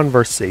in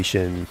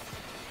conversation.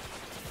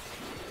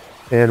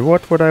 And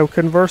what would I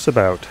converse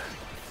about?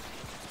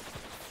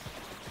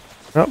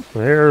 Oh,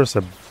 there's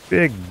a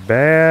big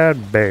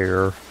bad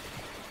bear.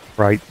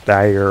 Right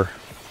there.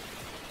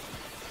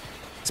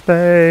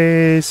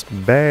 Space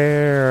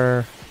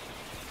bear.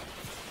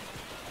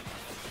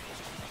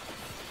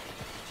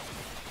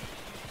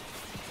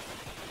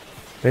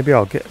 Maybe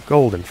I'll get a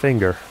golden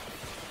finger.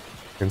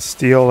 And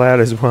steal that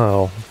as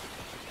well.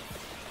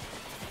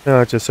 Oh,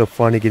 it's just so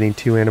funny getting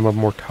 2 Anima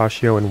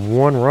Mortaccio in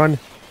one run.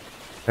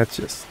 That's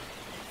just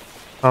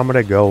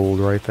Comet gold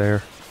right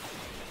there.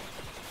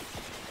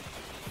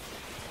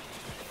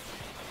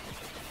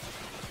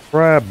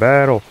 Crab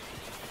battle!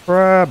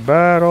 Crab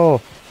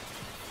battle!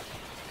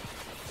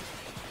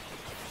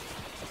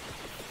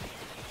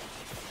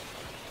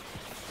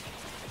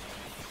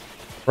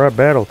 Crab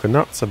battle could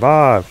not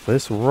survive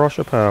this rush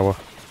of power.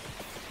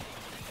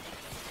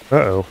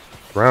 Uh-oh.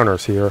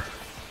 Drowner's here.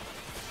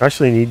 I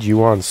actually need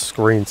you on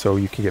screen so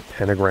you can get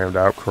pentagrammed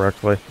out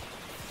correctly.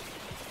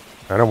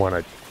 I don't want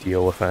to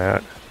deal with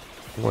that.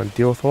 I want to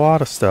deal with a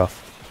lot of stuff.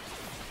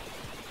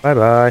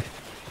 Bye-bye.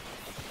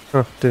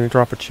 Huh, didn't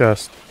drop a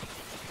chest.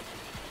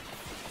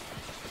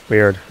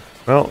 Weird.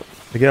 Well,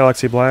 the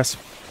Galaxy Blast.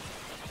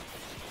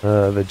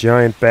 The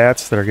giant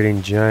bats that are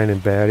getting giant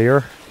and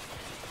battier.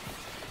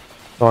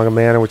 Song of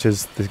Mana, which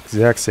is the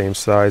exact same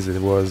size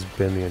it was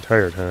been the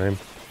entire time.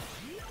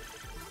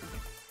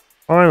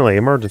 Finally,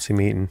 emergency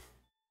meeting.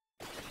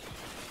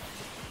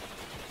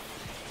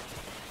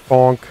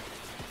 Bonk.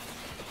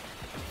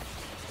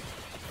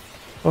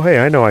 Oh hey,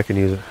 I know I can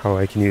use how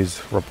I can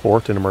use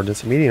report and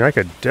emergency meeting. I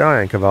could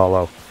die in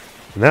Cavello,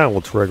 and that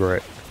will trigger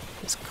it.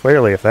 It's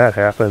clearly, if that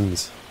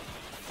happens,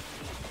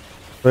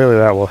 clearly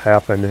that will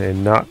happen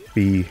and not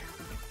be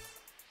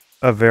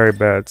a very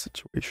bad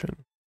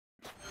situation.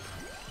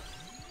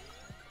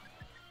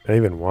 I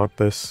even want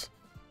this.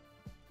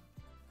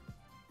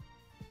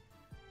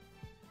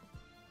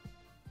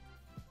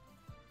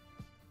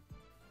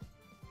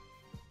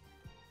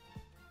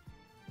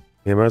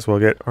 You might as well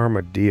get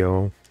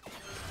Armadillo.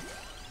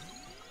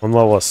 One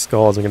level of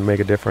skull isn't going to make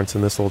a difference,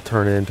 and this will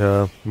turn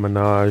into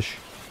Menage.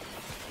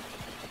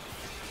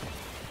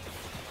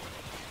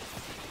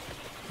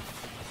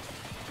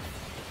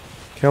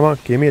 Come on,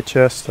 give me a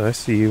chest. I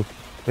see you.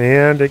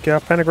 And it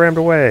got pentagrammed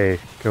away.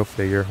 Go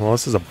figure. Well,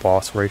 this is a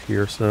boss right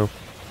here, so...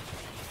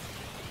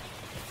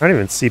 I don't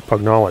even see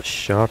Pugnala's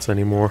shots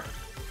anymore.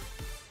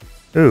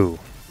 Ooh.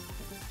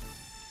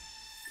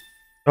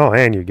 Oh,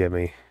 and you get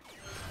me.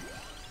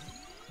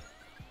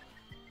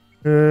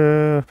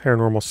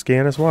 Paranormal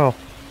scan as well.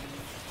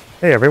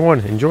 Hey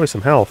everyone, enjoy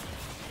some health.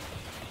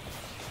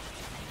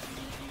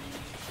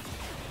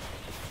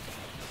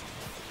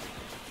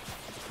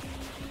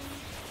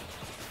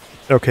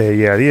 Okay,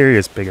 yeah, the area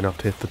is big enough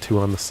to hit the 2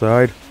 on the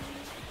side.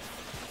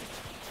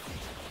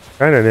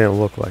 Kinda didn't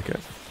look like it.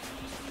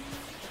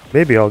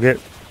 Maybe I'll get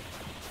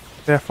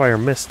Sapphire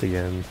Mist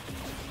again.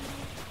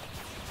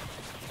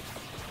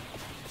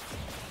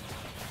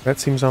 That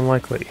seems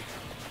unlikely.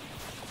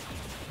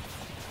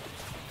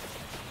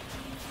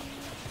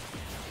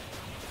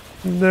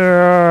 Nerd.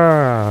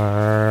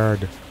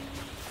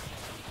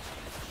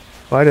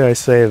 Why did I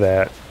say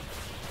that?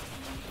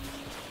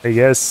 I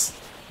guess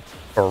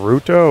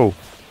Naruto.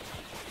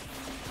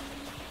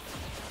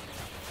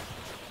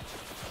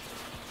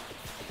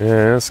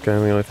 Yeah, that's kind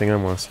of the only thing I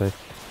want to say.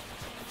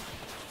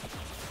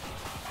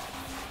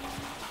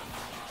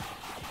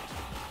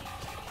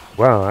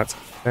 Wow, that's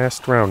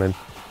fast drowning.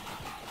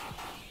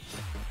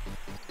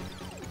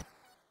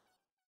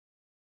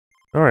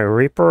 Alright,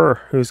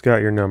 Reaper, who's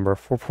got your number?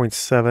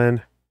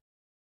 4.7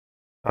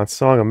 on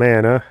Song of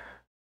Mana.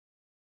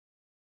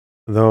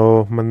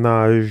 Though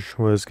Menage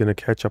was going to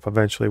catch up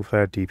eventually with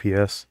that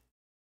DPS.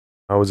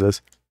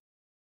 Moses.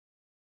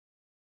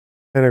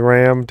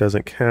 Pentagram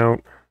doesn't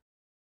count.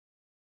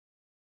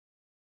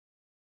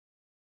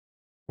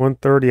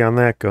 130 on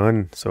that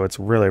gun, so it's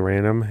really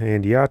random.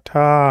 And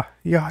Yatta,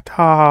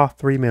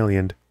 3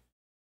 million.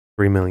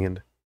 3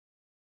 million.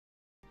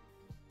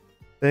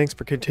 Thanks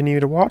for continuing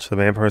to watch the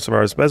Vampire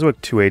Survivors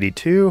BESWEC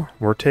 282.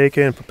 We're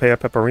taking Poppea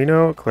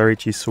Pecorina,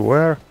 Clerici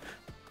Suor,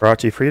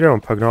 Krochi Freeto,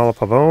 and Pugnala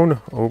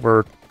Pavone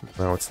over...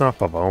 No, it's not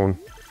Pavone.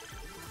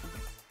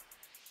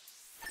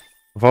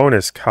 Pavone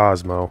is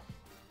Cosmo.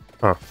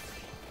 Huh.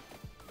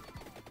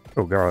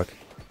 Oh, garlic.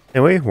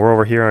 Anyway, we're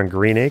over here on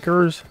Green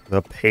Acres,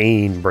 the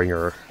Pain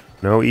Bringer.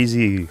 No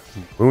easy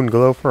moon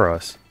glow for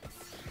us.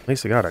 At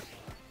least I got a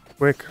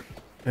quick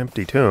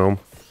empty tomb.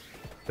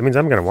 That means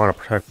I'm going to want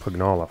to protect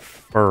Pugnala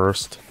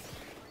first.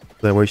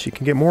 That way she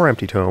can get more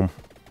empty tome.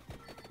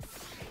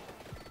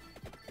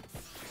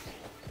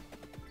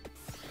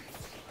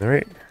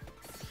 Alright.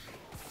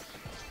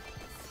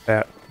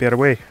 Bat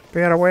away.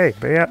 Bat away.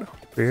 Bat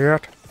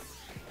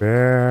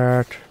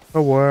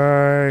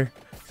away.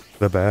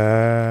 The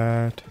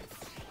bat.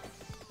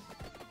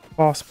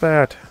 Boss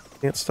bat.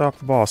 Can't stop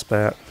the boss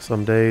bat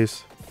some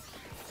days.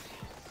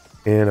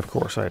 And of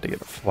course I had to get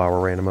the flower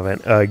random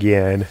event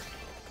again.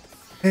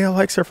 Hale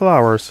likes her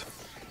flowers.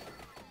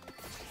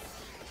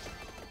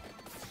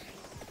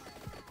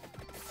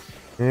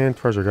 And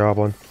treasure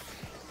goblin.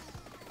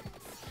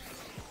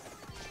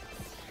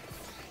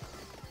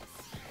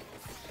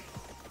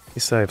 At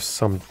least I have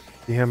some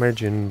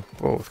damage in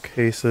both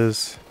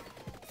cases.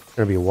 It's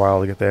gonna be a while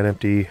to get that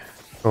empty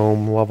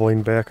home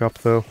leveling back up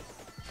though.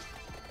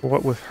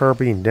 What with her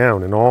being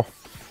down and all.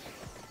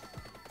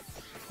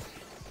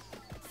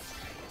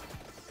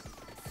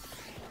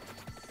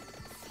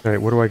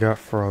 Alright, what do I got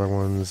for other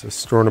ones?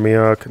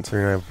 Astronomia,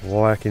 considering I have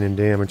lacking in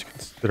damage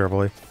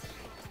considerably.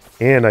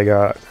 And I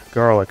got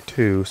garlic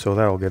too, so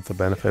that'll get the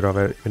benefit of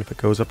it, even if it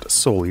goes up to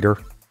Soul Eater.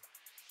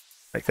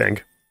 I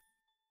think.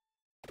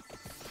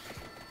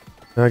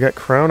 Now I got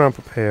Crown on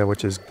Poppea,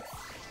 which is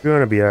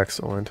gonna be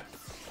excellent.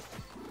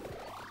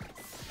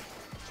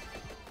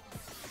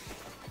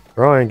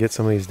 Try and get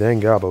some of these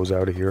dang gobos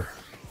out of here.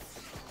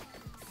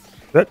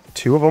 Is that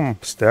two of them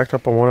stacked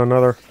up on one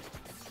another?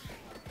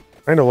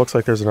 Kinda looks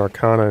like there's an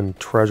Arcana and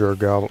Treasure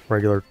Gobble,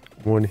 regular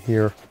one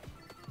here.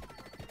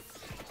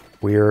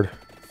 Weird.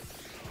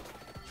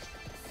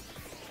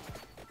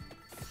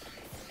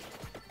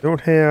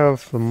 Don't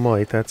have the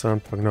might, that's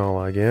on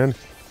Pugnala again.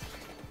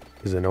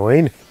 Is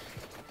annoying.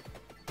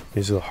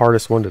 He's the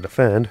hardest one to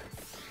defend.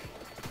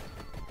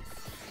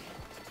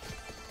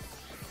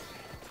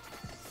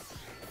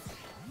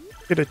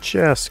 Get a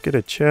chest, get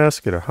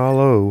a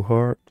hollow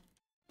heart.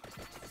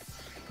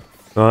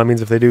 Well, that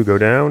means if they do go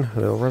down,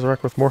 they'll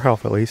resurrect with more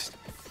health at least.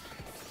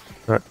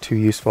 Not too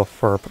useful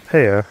for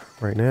Poppea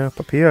right now.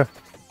 Poppea.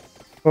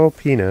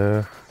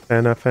 Popina.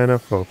 Fena,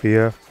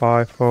 Fofia.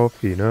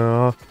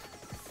 Fofina.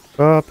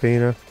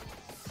 Popina.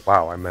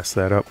 Wow, I messed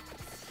that up.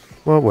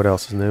 Well, what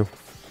else is new?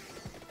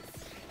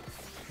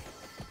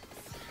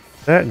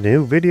 That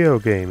new video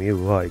game you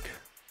like.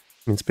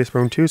 I mean, Space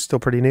Marine 2 is still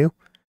pretty new.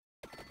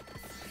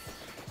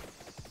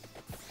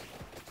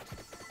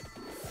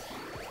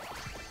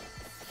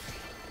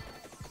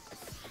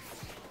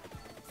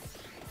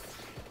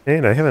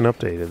 And I haven't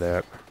updated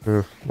that.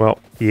 Well,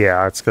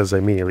 yeah, it's because I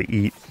immediately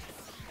eat.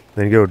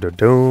 Then go to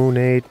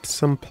donate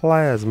some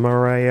plasma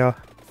ray.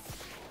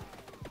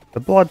 The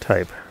blood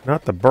type,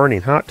 not the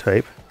burning hot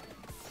type.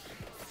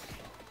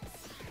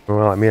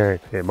 Well, I mean,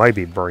 it might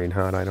be burning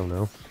hot, I don't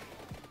know.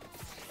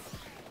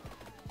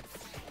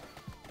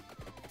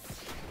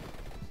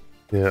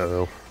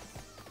 Yeah,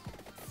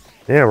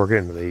 yeah, we're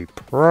getting to the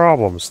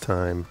problems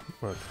time.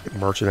 I'll get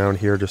marching out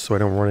here just so I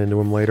don't run into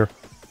them later.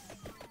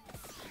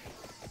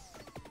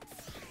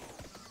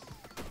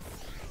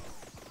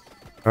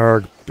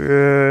 Arg,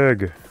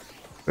 big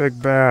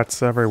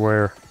bats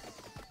everywhere.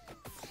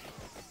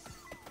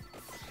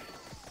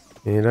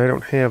 And I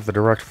don't have the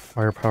direct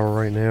firepower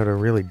right now to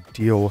really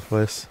deal with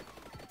this.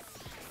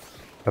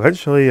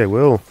 Eventually I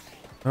will.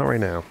 Not right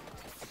now.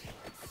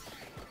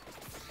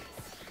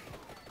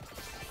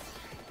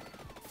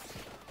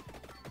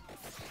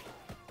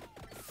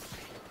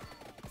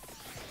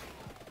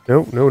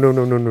 No, no, no,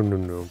 no, no, no, no,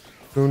 no.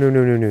 No, no,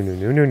 no, no, no, no,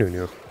 no, no, no,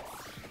 no.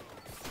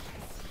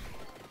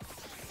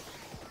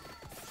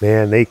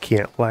 Man, they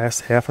can't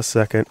last half a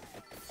second.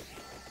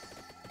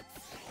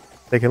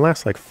 They can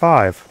last like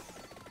 5.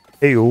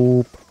 Hey,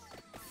 oop.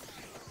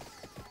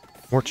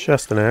 More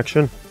chest in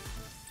action.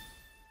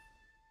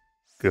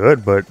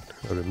 Good, but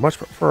I would have much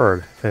preferred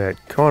if I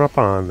had caught up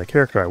on the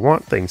character I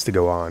want things to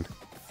go on.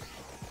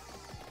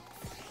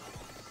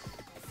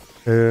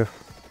 You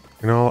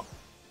know,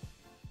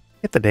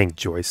 hit the dang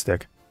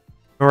joystick.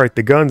 Alright,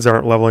 the guns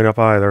aren't leveling up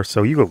either,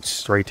 so you go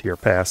straight to your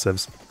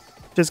passives,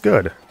 which is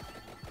good.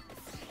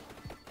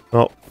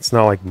 Well, it's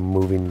not like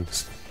moving,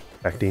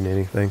 affecting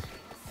anything.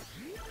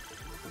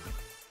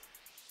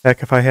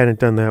 Heck, if I hadn't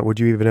done that, would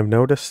you even have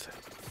noticed?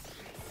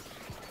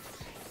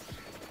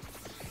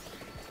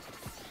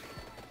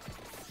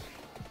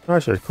 I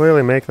should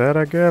clearly make that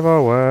a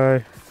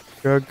giveaway.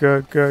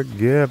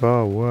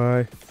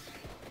 Giveaway.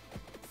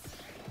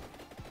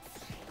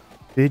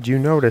 Did you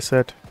notice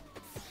it?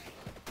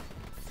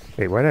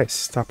 Wait, why did I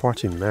stop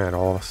watching that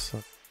all of a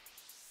sudden?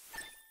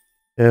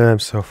 Yeah, I'm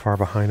so far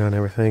behind on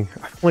everything.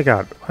 I've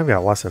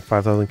got less than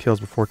 5,000 kills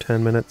before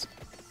 10 minutes.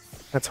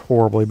 That's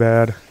horribly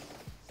bad.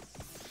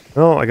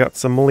 Well, I got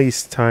some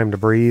least time to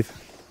breathe.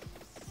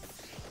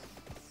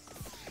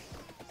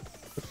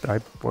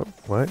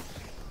 What?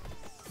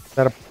 Is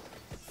that a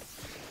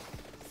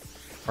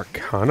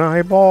Arcana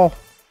eyeball?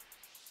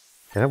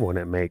 That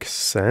wouldn't make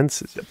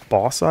sense. Is it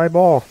boss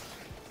eyeball?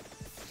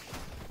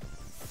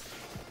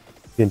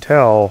 You can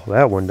tell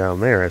that one down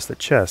there is the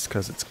chest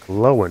because it's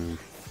glowing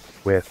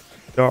with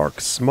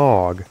dark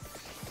smog.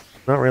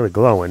 Not really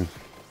glowing.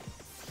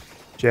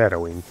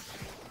 Shadowing.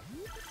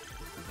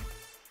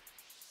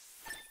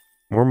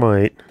 More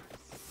might.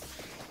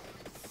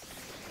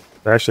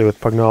 Actually, with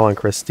Pugnala and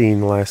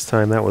Christine last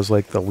time, that was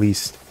like the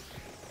least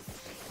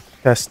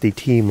testy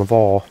team of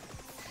all.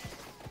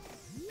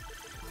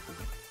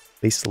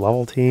 Least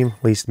level team,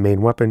 least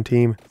main weapon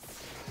team.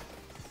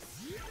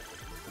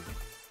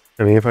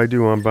 I mean, if I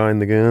do unbind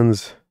the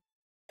guns,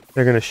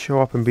 they're gonna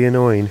show up and be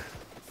annoying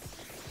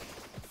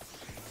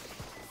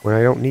when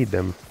I don't need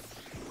them.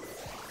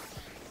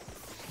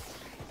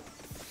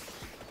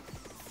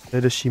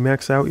 Does she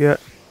max out yet?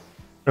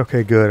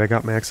 Okay, good. I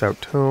got max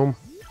out Tome.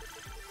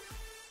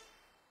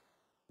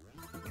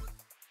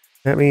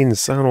 That means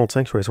Sound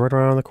Sanctuary is right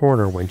around the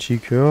corner when she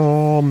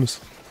comes.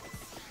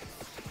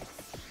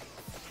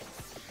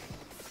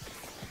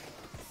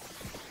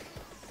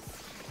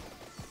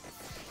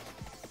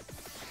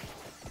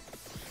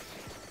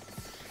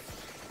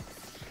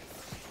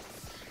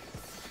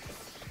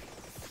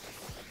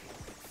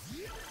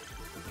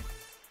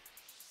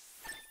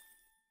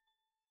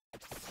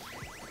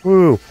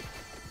 Woo!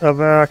 A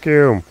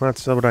vacuum!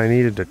 That's what I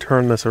needed to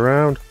turn this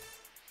around.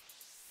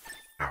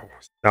 Ow,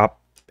 stop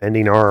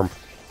bending arm.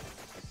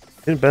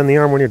 Didn't bend the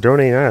arm when you're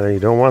donating either. You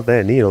don't want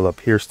that needle to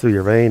pierce through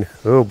your vein.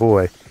 Oh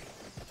boy.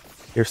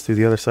 Pierce through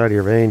the other side of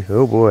your vein.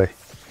 Oh boy.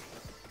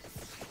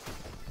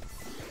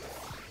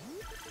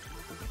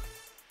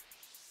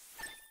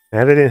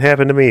 That didn't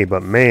happen to me,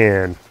 but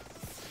man.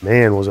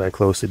 Man, was I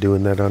close to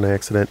doing that on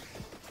accident.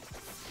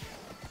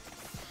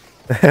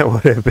 That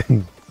would have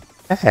been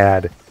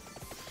bad.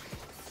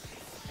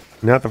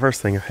 Not the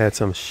first thing I've had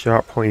some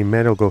sharp pointy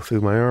metal go through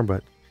my arm,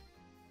 but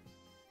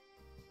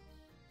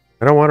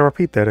I don't want to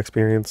repeat that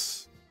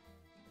experience.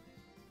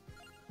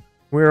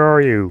 Where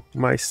are you?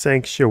 My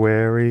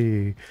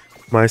sanctuary.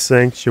 My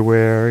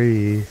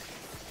sanctuary.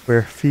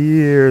 Where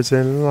fears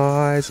and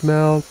lies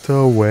melt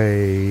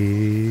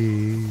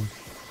away.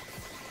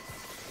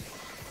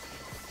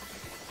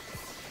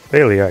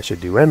 Really, I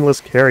should do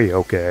endless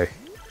karaoke.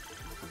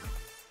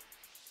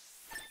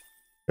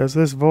 Because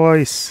this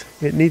voice,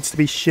 it needs to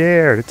be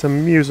shared. It's a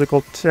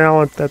musical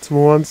talent that's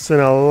once in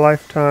a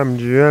lifetime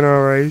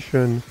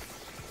generation.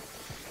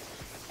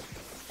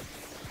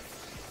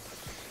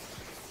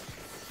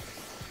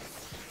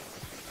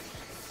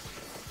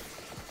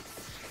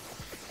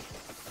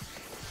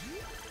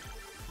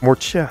 More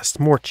chest,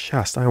 more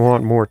chest. I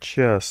want more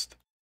chest.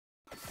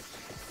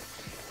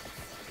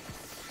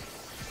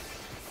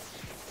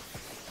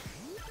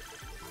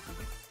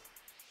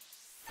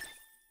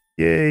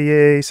 Yay,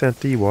 yay,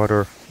 Santi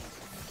water.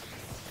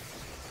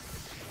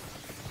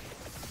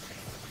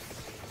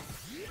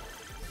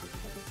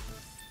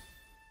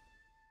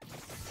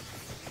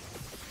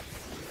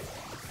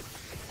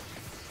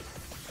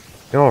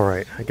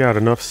 Alright, I got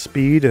enough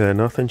speed and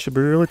nothing should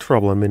be really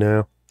troubling me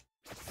now.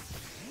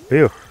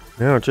 Phew,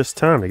 now it's just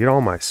time to get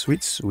all my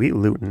sweet, sweet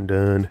looting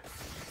done.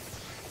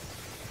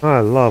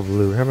 I love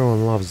loot.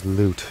 Everyone loves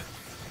loot.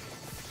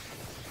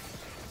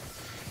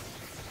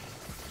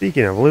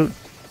 Speaking of loot,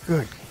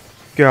 good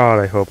God,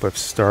 I hope in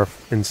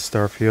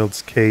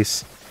Starfield's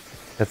case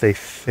that they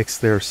fix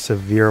their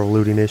severe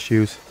looting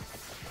issues.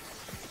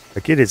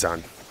 Like, it is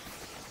on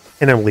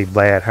enormously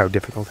bad how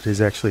difficult it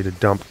is actually to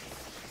dump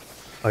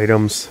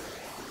items.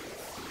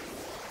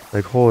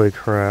 Like, holy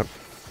crap.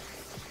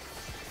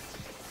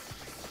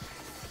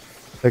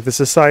 Like, the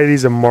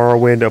societies of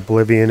Morrowind,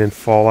 Oblivion, and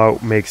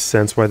Fallout makes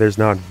sense why there's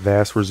not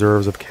vast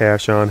reserves of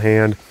cash on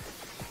hand.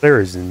 There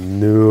is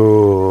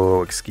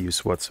no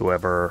excuse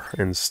whatsoever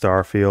in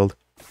Starfield.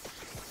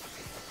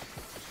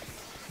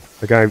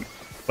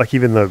 Like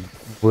even the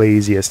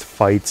laziest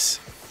fights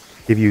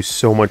give you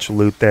so much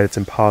loot that it's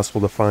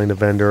impossible to find a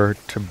vendor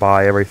to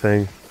buy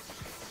everything.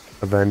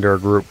 A vendor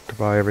group to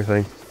buy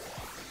everything.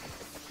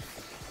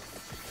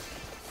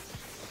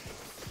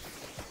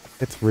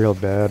 It's real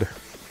bad.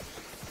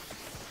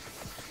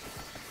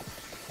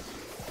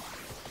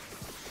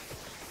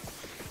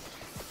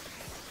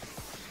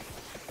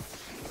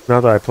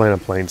 Not that I plan on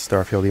playing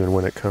Starfield even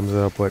when it comes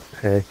out, but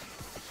hey.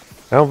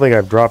 I don't think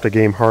I've dropped a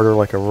game harder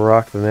like a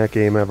rock than that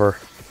game ever.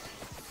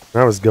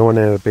 I was going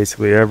at it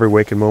basically every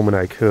waking moment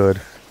I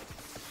could.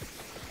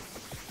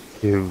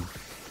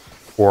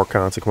 For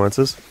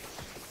consequences.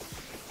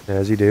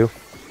 As you do.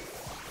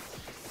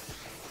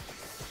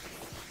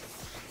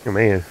 Oh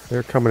man,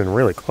 they're coming in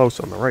really close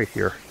on the right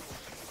here.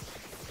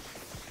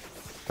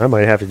 I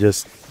might have to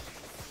just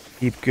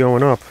keep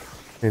going up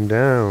and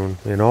down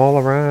and all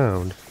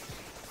around.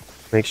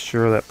 Make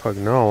sure that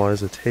Pugnala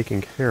is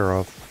taken care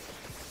of.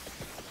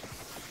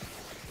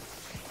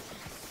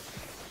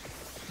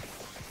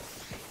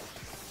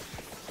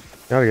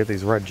 Gotta get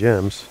these red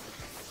gems.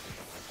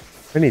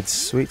 I need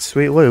sweet,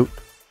 sweet loot.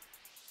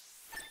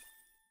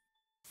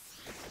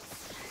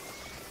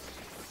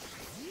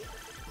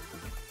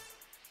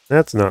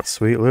 That's not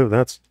sweet loot,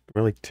 that's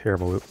really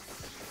terrible loot.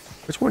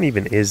 Which one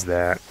even is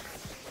that?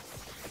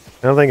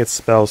 I don't think it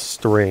spells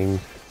string.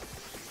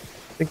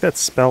 I think that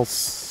spells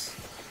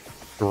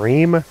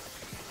stream.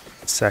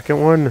 The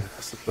second one?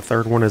 The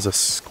third one is a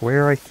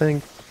square, I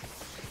think.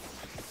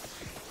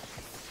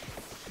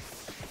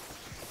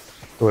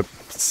 So it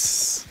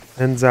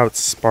sends out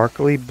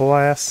sparkly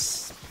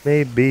blasts?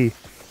 Maybe.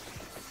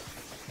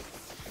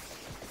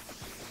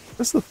 What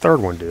does the third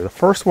one do? The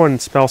first one,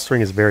 spell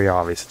string, is very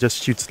obvious. It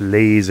just shoots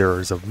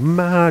lasers of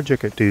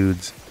magic at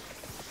dudes.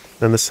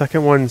 Then the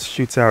second one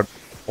shoots out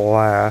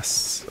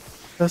blasts.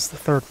 What does the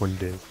third one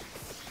do?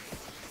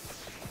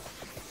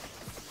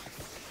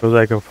 Looks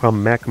like I'll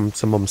come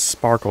maximum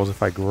sparkles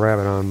if I grab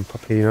it on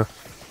Poppea.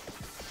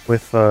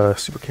 With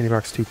Super Candy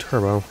Box 2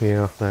 Turbo.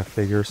 Yeah, that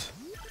figures.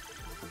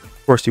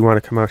 Of course you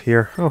want to come out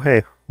here. Oh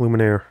hey,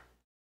 Luminaire.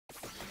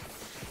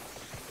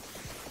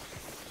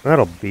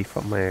 That'll beef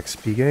up my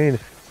XP gain.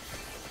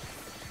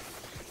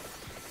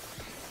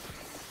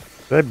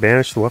 Did I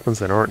banish the weapons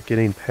that aren't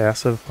getting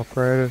passive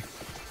upgraded?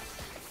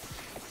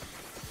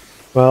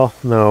 Well,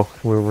 no.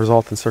 It will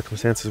result in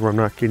circumstances where I'm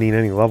not getting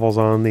any levels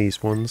on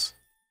these ones.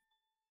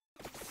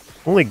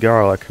 Only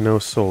garlic, no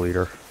Soul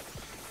Eater.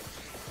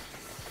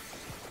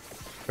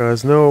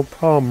 Cause no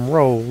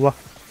Pumrola.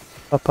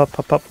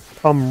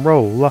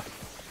 Pumrola.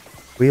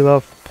 We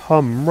love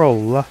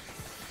Pumrola.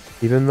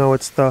 Even though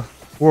it's the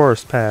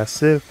worst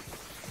passive.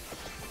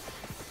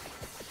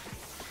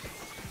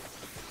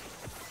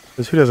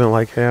 Because who doesn't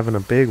like having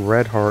a big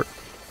red heart?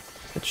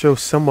 It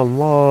shows someone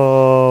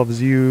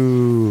loves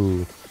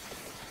you.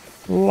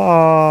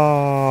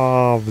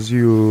 Loves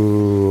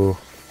you.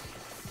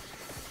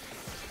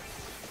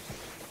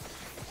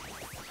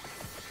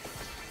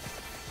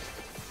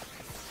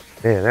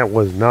 Man, that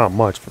was not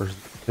much for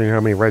seeing how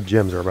many red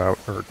gems are about,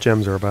 or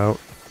gems are about.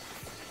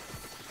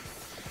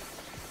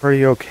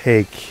 Pretty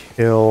okay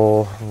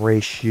kill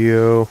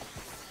ratio,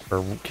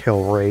 or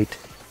kill rate.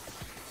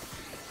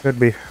 Could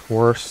be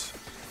worse.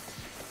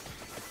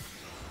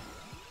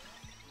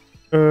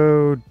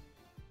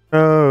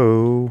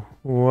 Oh,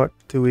 what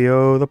do we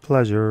owe the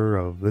pleasure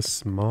of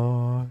this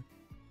mod?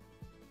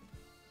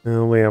 I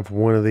only have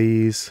one of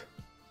these.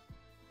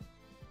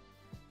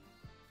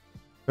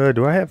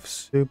 Do I have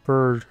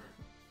super...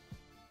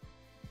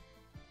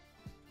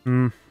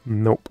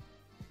 nope.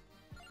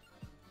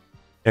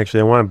 Actually,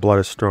 I want blood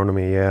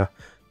astronomy, yeah.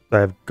 I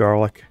have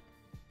garlic.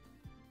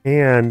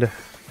 And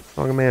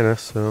Song of Mana,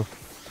 so...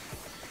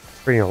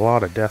 bringing a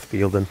lot of death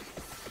fielding.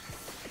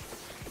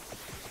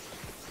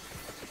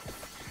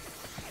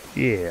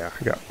 Yeah,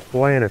 I got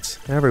planets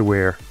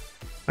everywhere.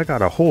 I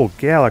got a whole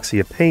galaxy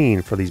of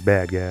pain for these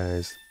bad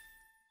guys.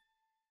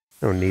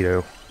 Oh,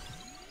 neato.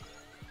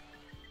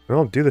 Well,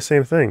 I'll do the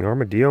same thing.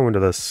 Armadillo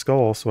into the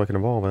skull so I can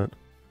evolve it.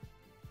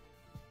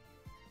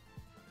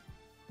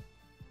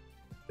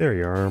 There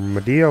you are,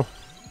 Armadillo.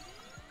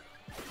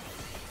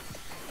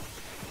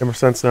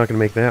 Emerson's not going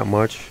to make that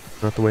much.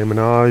 Not the way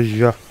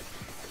Menage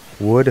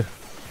would.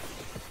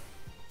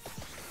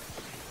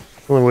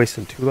 Only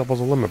wasting 2 levels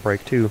of limit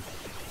break, too.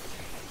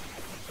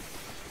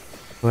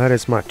 Well, that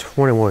is my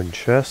 21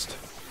 chest.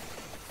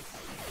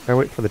 I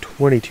wait for the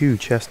 22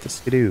 chest to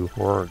skidoo,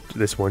 or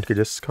this one could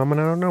just come out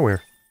of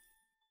nowhere.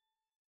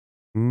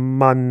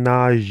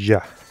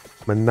 Manaja.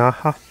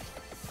 Manaha.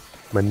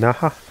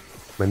 Manaha.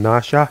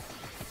 Menasha.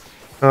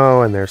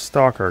 Oh, and there's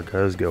Stalker,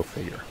 cause go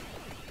figure.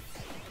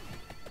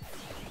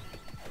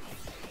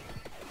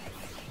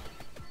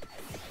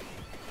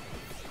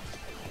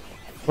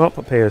 Well,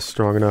 Poppea is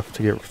strong enough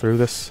to get through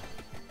this.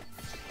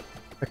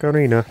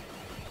 Pecorina.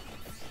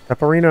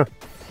 Pecorina.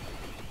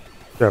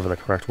 Whatever the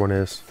correct one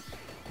is.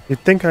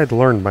 You'd think I'd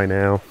learn by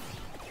now.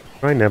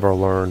 I never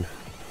learn.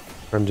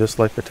 I'm just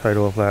like the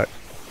title of that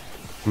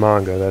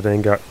manga that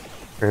then got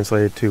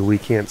translated to We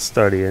Can't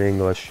Study in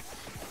English.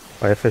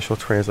 by official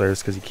translators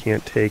because you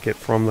can't take it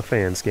from the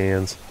fan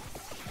scans.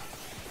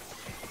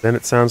 Then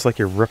it sounds like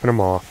you're ripping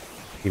them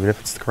off, even if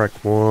it's the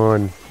correct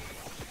one.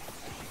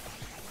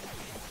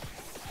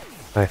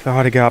 I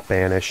thought it got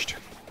banished.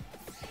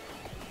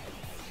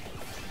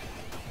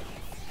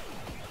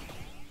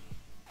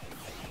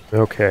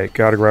 Okay,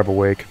 gotta grab a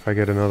wake if I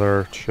get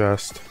another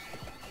chest.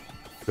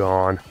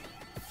 Gone.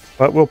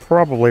 But we'll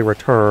probably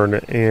return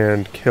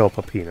and kill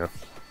Poppea.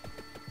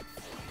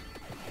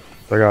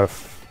 So I gotta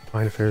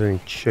find if there's any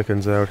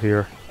chickens out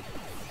here.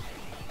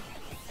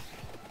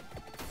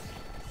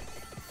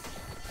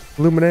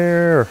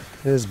 Luminaire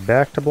is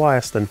back to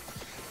blasting.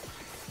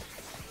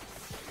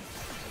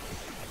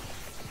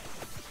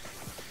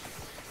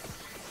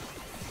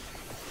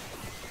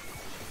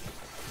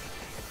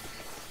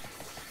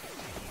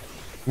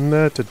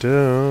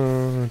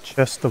 Da-da-da.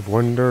 Chest of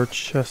Wonder,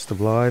 Chest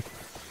of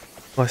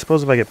Life. Well, I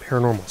suppose if I get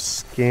Paranormal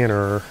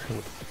Scanner, it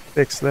would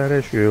fix that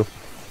issue.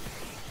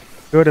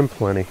 Good and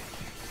plenty.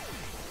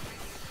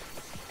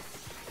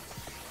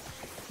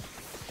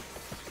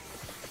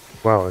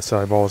 Wow, this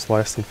eyeball is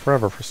lasting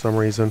forever for some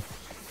reason.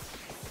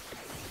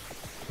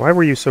 Why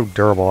were you so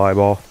durable,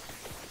 eyeball?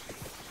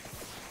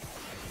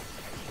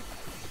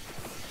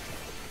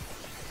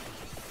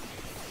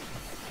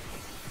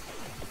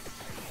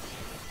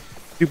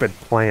 Stupid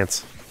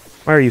plants.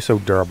 Why are you so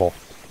durable?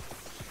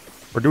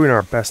 We're doing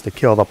our best to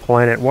kill the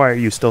planet. Why are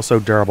you still so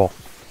durable?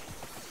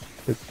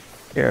 Who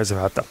cares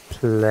about the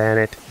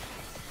planet?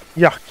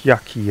 Yuck,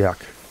 yuck,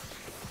 yuck.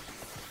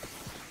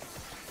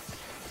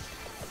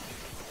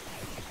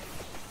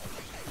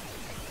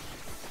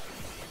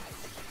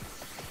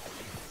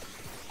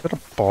 Is that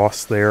a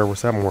boss there?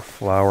 Was that more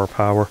flower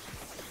power?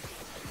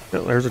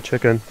 Oh, there's a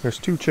chicken. There's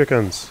 2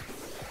 chickens.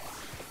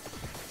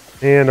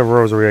 And a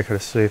rosary I could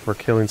have saved for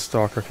killing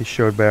Stalker if he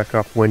showed back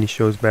up. When he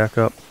shows back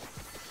up.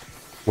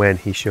 When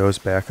he shows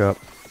back up.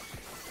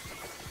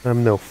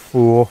 I'm no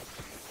fool.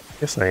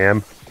 Yes, I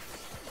am.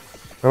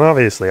 I'm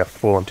obviously a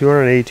fool. I'm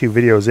 282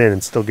 videos in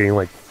and still getting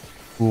like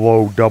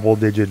low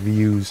double-digit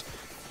views.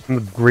 I'm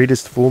the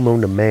greatest fool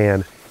known to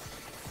man.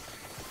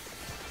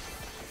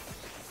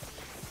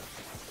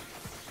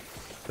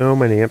 So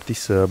many empty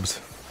subs.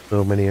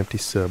 So many empty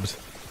subs.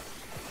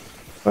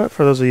 But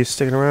for those of you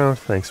sticking around,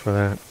 thanks for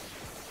that.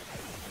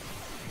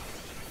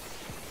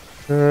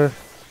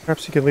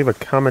 Perhaps you can leave a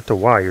comment to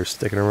why you're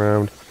sticking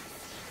around.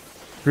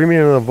 Screaming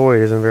into the void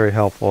isn't very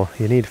helpful.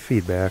 You need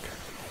feedback.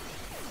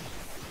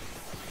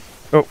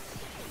 Oh.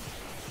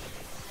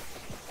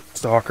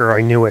 Stalker,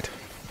 I knew it.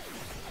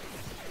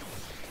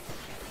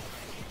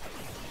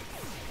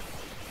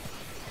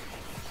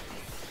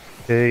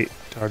 Okay,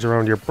 dodge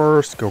around your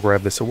burst. Go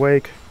grab this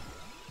awake.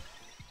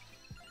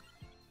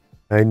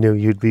 I knew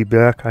you'd be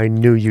back. I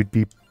knew you'd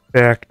be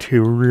back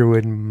to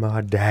ruin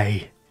my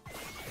day.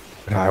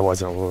 But I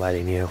wasn't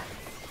letting you.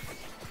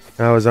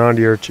 I was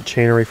onto your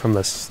chicanery from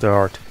the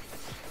start.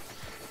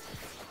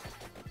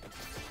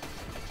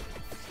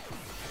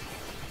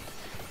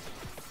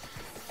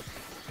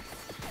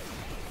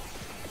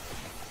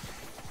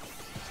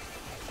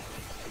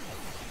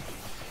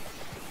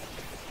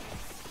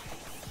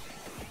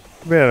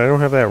 Man, I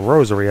don't have that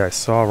rosary I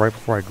saw right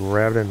before I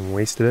grabbed it and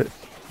wasted it.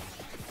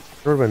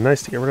 It would have been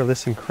nice to get rid of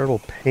this incredible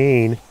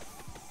pain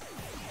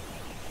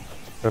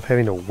of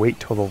having to wait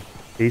till the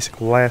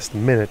basic last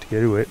minute to get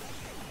to it.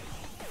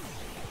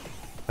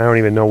 I don't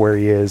even know where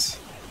he is.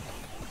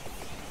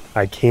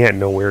 I can't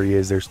know where he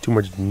is. There's too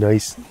much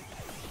nice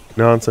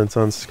nonsense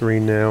on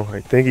screen now. I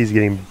think he's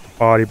getting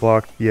body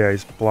blocked. Yeah,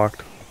 he's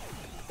blocked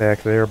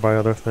back there by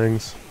other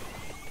things.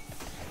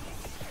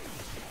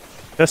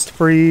 Just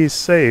freeze,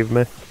 save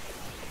me.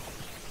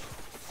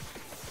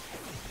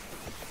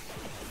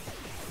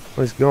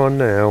 Well, he's gone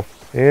now.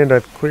 And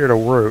I've cleared a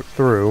route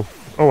through.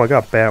 Oh, I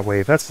got Bat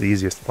Wave. That's the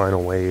easiest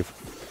final wave.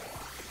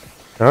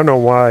 I don't know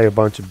why a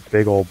bunch of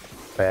big old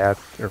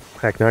bats, or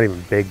heck, not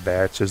even big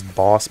bats, just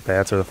boss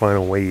bats are the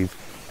final wave.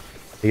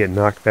 They get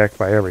knocked back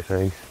by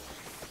everything.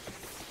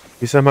 If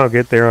you somehow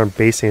get there on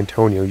base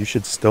Antonio, you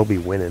should still be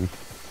winning.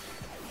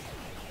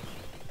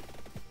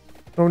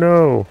 Oh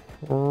no!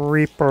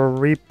 Reaper,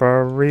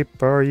 Reaper,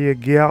 Reaper, you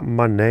got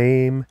my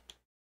name.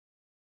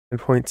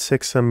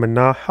 9.6 on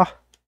Manaha.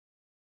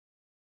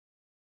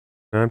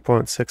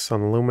 9.6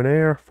 on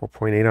Luminaire.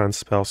 4.8 on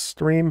Spell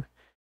Stream.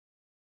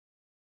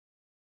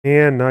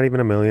 And not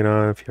even a million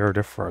on Fiora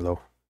de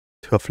Furlough.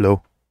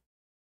 Tufflo.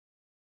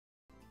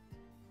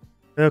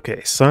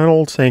 Okay, Sun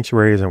Old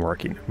Sanctuary isn't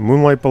working.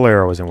 Moonlight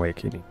Bolero isn't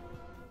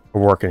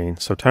working.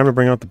 So time to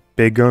bring out the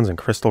big guns and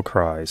Crystal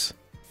Cries.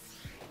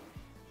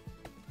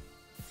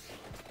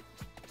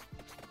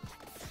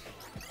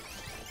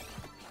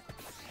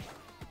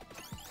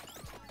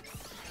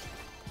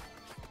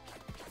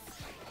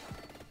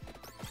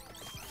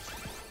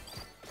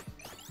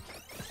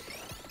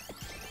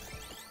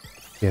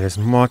 Get as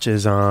much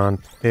as on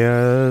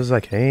Poppea as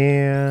I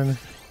can.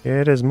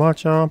 Get as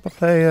much on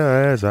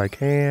Poppea as I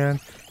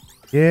can.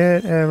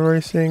 Get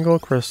every single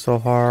crystal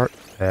heart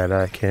that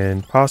I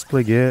can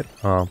possibly get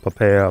on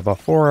Poppea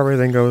before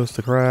everything goes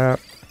to crap.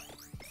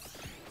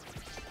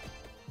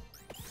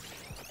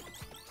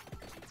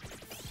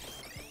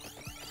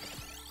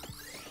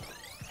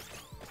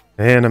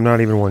 And I'm not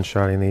even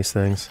one-shotting these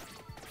things.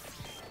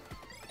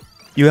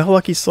 You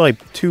lucky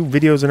slipe, 2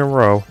 videos in a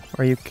row.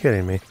 Are you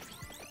kidding me?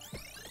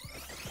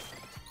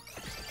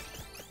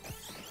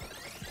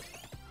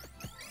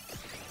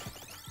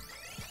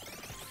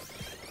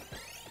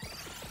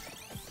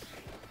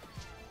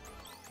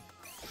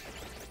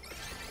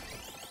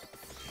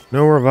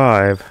 No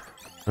revive.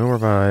 No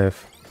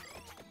revive.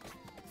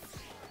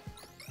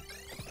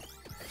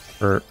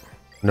 Or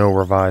no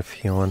revive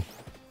healing.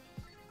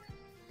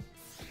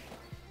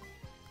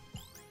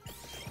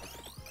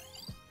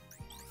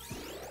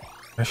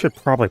 I should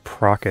probably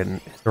proc it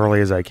as early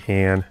as I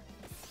can.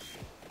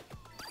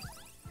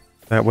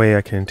 That way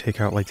I can take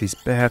out like these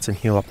bats and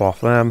heal up off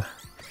them.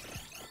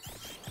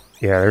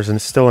 Yeah,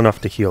 there's still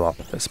enough to heal up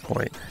at this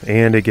point.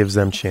 And it gives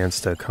them a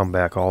chance to come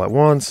back all at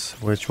once,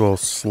 which will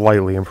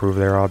slightly improve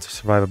their odds of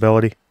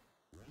survivability.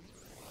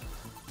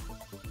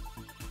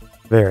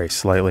 Very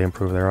slightly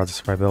improve their odds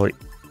of survivability.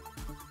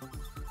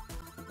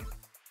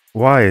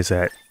 Why is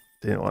that?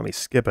 Didn't let me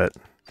skip it.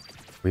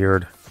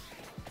 Weird.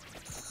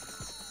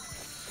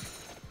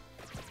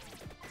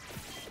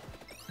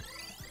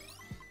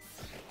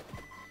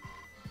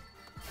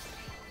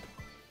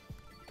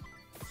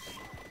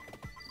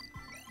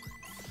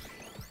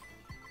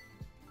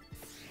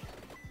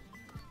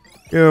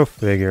 Go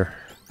figure.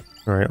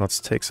 Alright,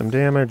 let's take some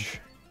damage.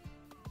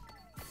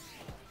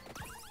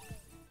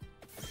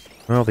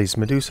 Well, these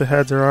Medusa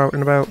heads are out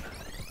and about.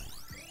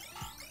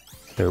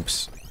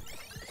 Oops.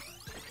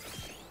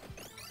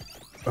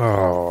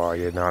 Oh, I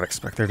did not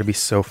expect there to be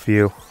so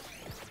few.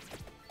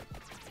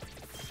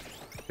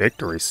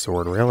 Victory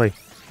sword, really?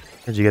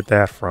 Where'd you get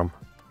that from?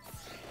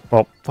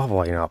 Well,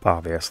 leveling up,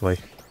 obviously.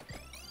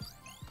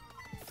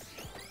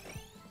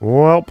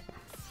 Welp.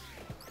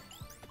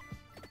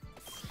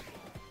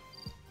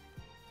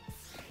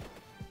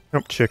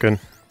 Nope, chicken.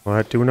 Will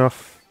that do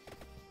enough?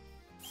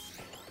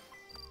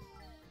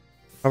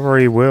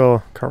 Recovery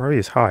will. Recovery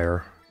is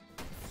higher.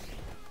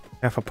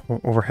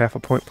 Over half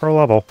a point per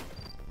level.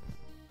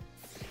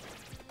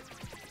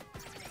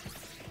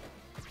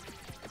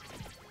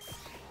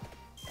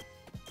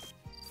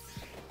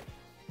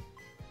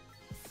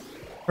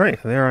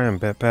 Right, there I am,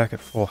 back at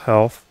full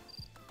health.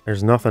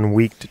 There's nothing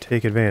weak to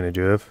take advantage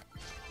of.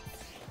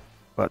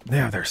 But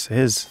yeah, there's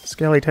his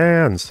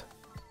skeletons.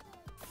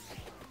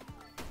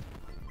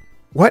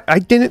 What? I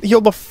didn't heal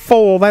the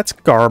full. That's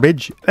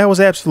garbage. That was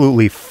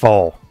absolutely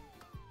full.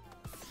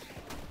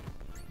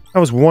 That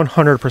was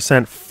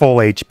 100% full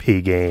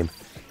HP game.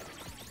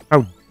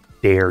 How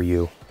dare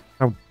you?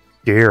 How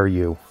dare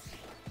you?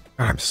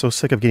 God, I'm so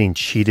sick of getting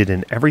cheated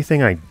in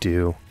everything I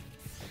do.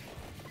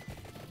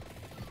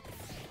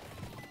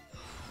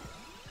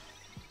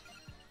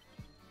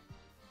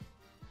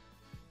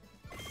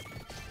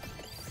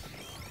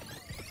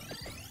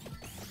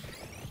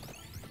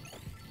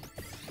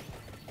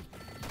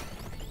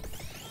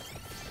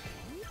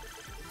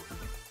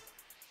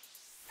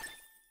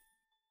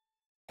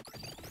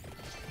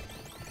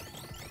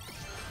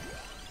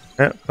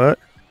 What?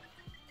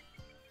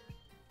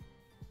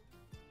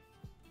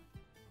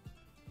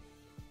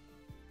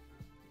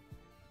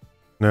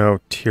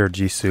 No, Tier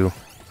Jisoo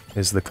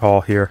is the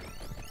call here.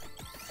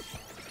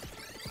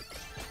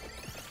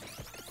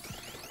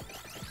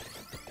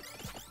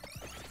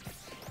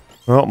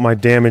 Well, my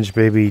damage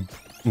may be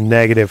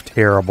negative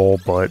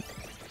terrible, but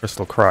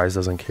Crystal Cries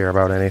doesn't care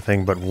about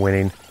anything but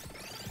winning.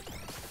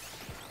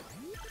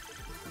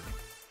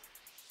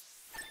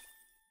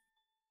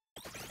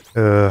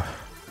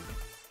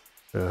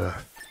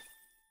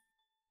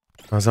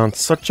 I was on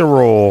such a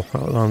roll.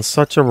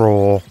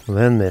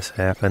 Then this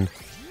happened.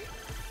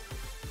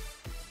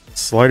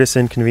 Slightest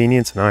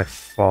inconvenience and I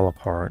fall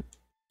apart.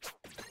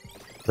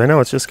 I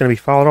know it's just going to be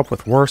followed up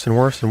with worse and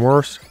worse and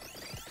worse.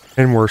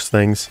 And worse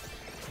things.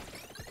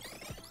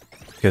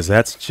 Because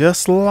that's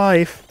just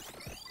life.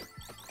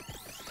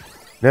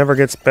 Never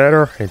gets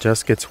better, it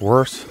just gets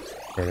worse.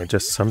 And it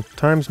just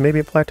sometimes maybe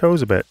it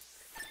plateaus a bit.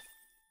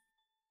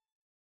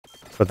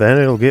 But then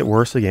it'll get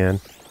worse again.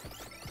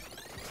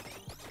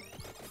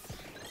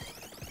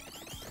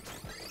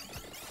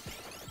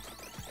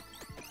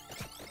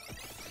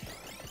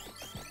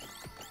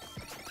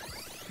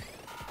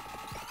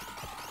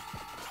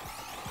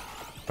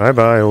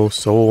 Bye-bye, old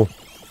soul.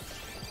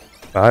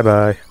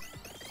 Bye-bye.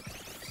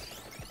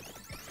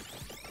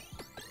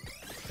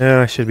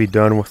 Yeah, I should be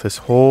done with this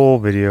whole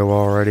video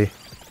already.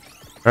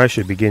 I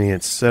should be getting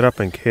it set up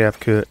in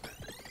CapCut.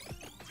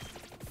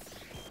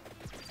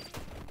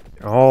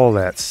 All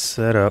that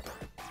set up.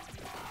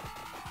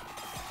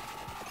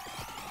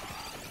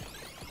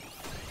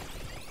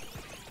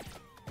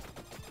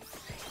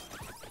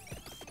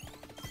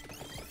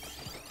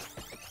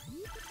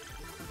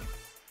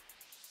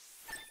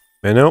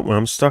 And nope,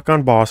 I'm stuck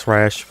on boss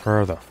Rash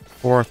for the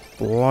 4th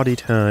bloody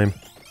time.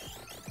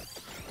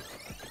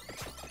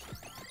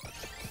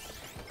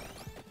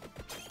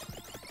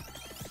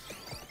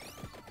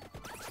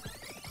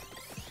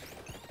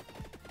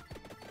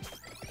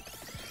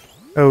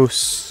 Oh,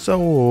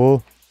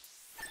 soul.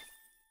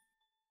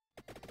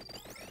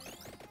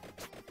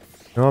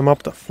 Well, I'm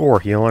up to 4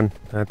 healing.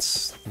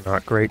 That's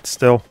not great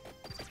still.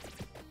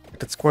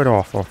 That's quite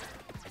awful.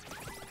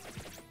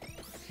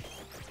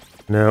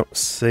 No,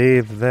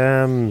 save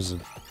them's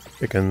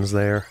chickens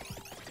there.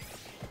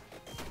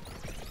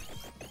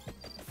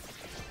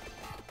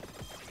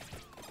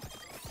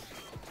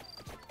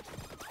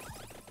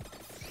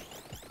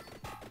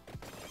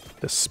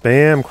 Just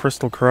spam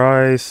crystal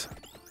cries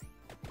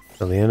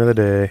till the end of the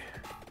day.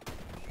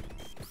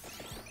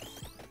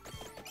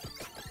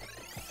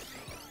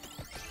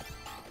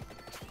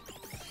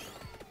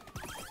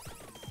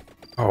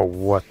 Oh,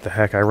 what the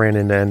heck? I ran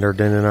into Ender,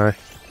 didn't I?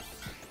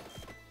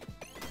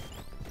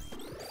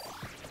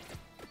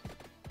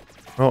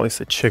 Well, at least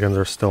the chickens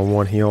are still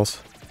 1 heals.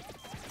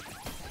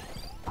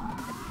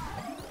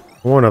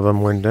 One of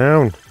them went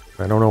down.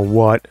 I don't know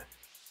what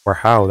or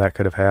how that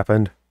could have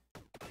happened.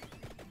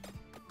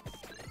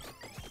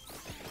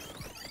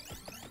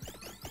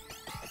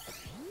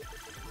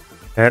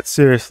 That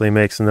seriously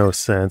makes no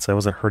sense. I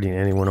wasn't hurting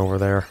anyone over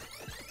there.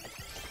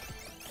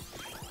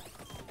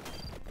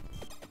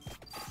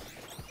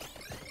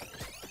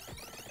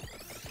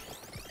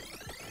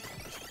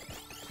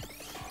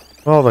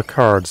 All the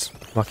cards.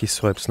 Lucky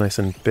Swipe's nice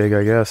and big,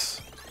 I guess.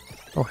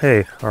 Oh,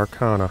 hey,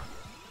 Arcana.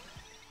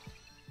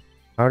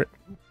 How'd it...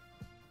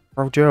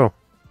 Ambrojoe.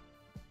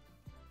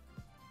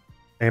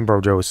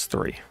 Ambrojoe is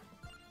 3.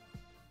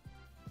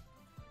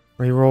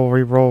 Reroll,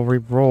 reroll,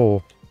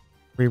 reroll.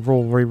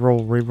 Reroll,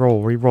 reroll,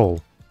 reroll,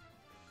 reroll.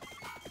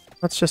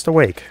 Let's just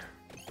awake.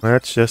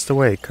 Let's just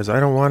awake, because I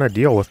don't want to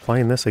deal with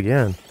playing this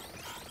again.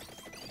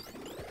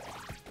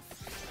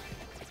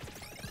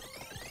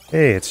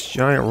 Hey, it's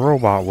Giant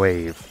Robot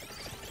Wave.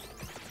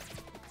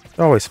 It's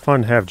always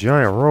fun to have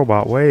Giant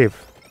Robot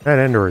Wave. That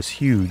Ender is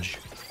huge.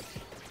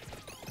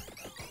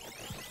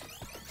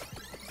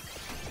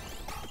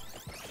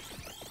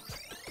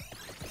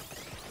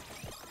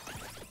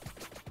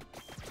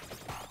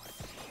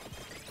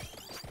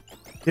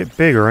 Get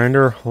bigger,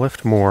 Ender.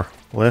 Lift more.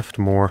 Lift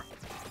more.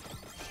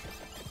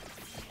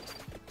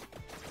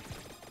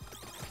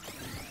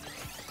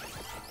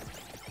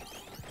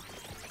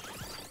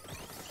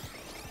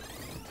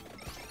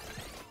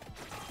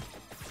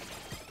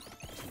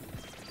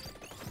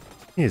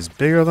 He's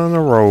bigger than the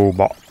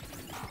robot.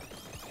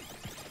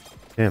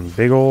 Damn,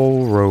 big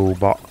old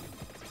robot.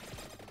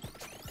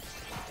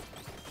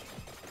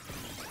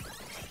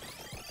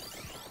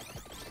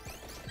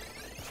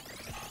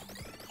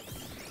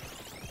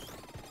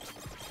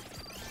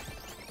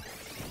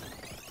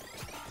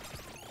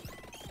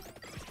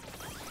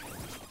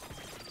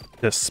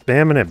 Just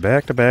spamming it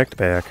back to back to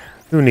back.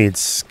 Who needs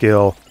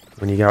skill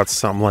when you got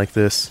something like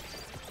this?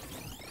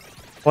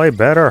 Play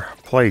better,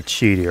 play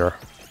cheatier.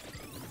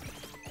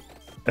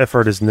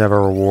 Effort is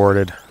never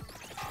rewarded.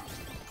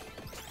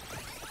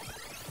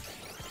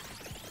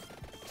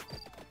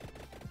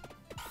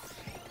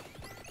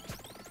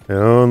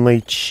 Only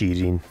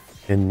cheating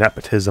and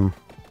nepotism.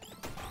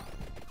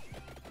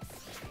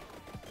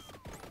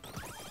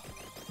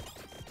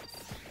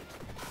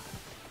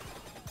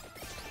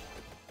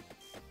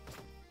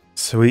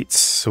 Sweet,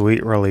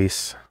 sweet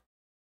release.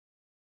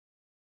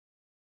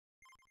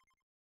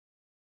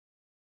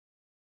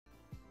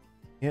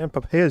 And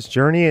Poppea's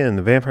journey in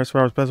the Vampire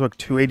Survivors BESWEC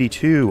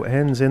 282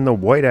 ends in the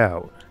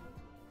whiteout.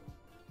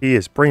 He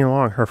is bringing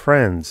along her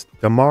friends,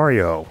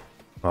 Dommario.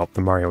 Well,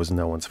 Dommario is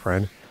no one's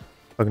friend.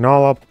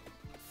 Pugnala,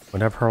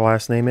 whatever her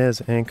last name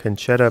is, and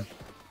Concetta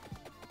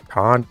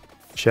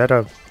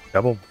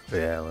double. Yeah,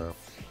 I don't know.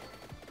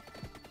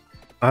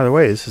 Either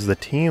way, this is the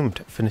team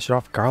to finish it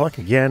off. Garlic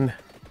again.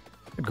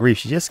 Good grief,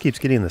 she just keeps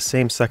getting the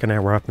same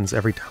second-hand weapons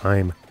every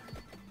time.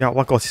 Yeah,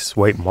 luckily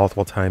swipe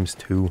multiple times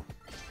too.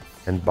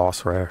 And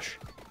boss Rash.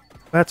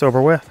 That's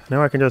over with.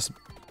 Now I can just...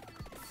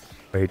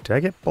 Wait, did I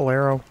get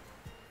Bolero?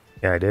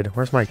 Yeah, I did.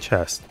 Where's my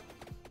chest?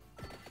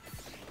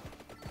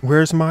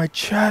 Where's my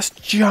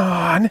chest,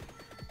 John?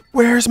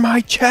 Where's my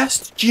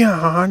chest,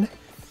 John?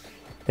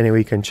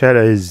 Anyway,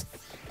 Concetta is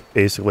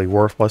basically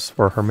worthless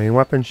for her main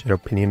weapon. Shadow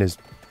Pinion is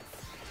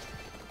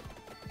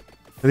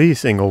the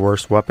single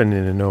worst weapon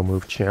in a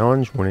no-move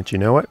challenge, wouldn't you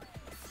know it?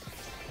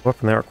 A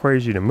weapon that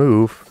requires you to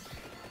move.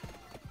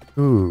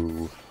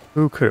 Ooh,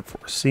 who could have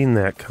foreseen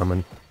that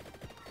coming?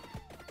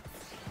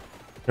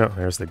 Oh,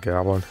 there's the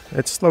goblin.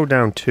 It's slowed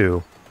down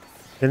too.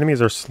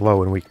 Enemies are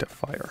slow and weak to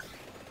fire.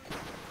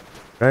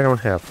 But I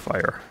don't have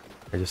fire.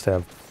 I just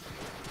have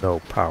no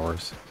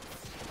powers.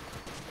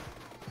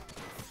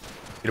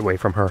 Get away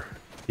from her.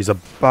 She's a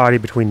body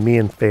between me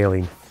and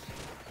failing.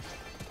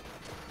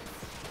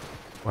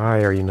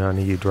 Why are you none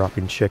of you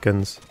dropping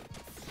chickens?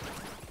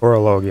 Or a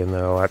Logan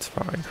though, that's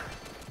fine.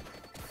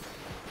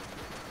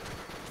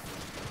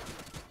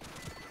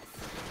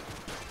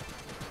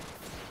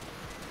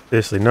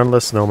 Seriously, none of the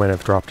snowmen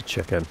have dropped a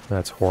chicken.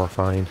 That's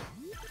horrifying.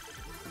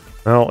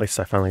 Well, at least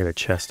I finally get a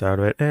chest out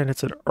of it. And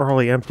it's an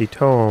early empty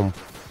tome.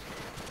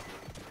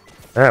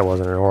 That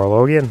wasn't an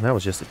Orlogian. That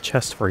was just a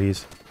chest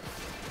freeze.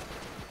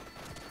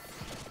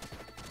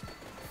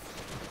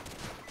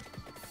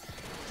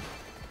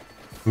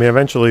 I mean,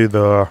 eventually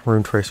the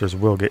rune tracers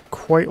will get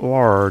quite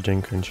large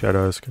in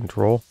Concetta's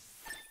control.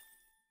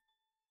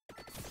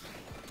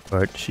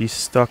 But she's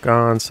stuck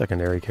on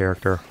secondary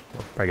character.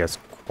 Or I guess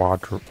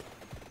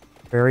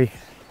quadrary.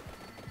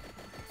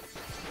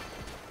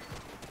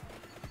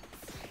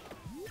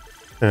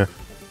 Eh.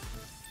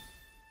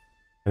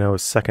 I know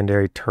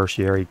secondary,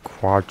 tertiary,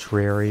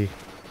 quadrary.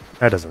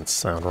 That doesn't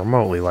sound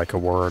remotely like a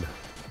word.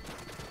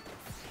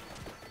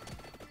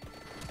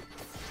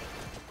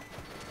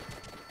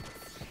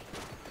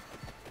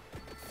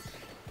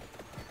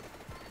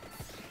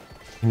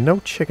 No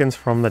chickens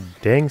from the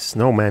dang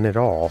snowmen at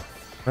all.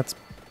 That's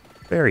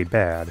very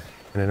bad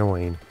and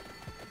annoying.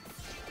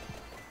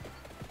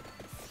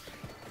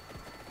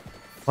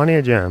 Plenty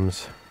of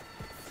gems.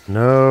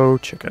 No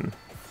chicken.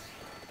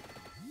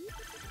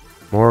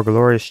 More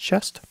glorious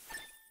chest.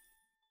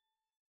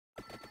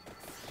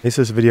 At least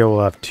this video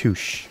will have 2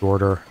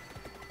 shorter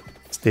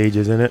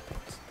stages in it.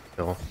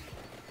 Still.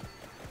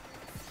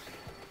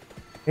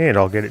 And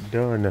I'll get it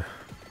done.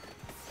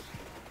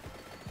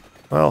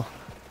 Well,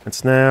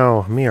 it's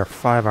now mere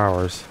 5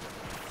 hours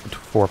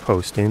before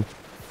posting.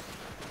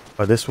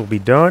 But this will be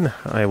done.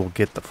 I will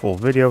get the full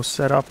video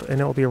set up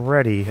and it will be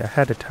ready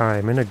ahead of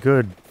time in a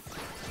good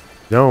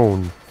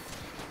zone.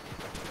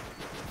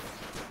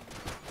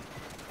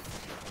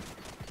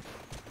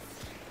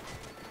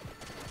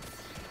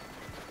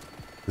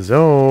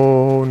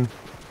 Zone,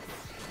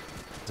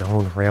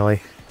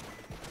 really?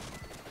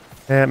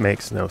 That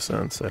makes no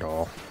sense at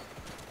all.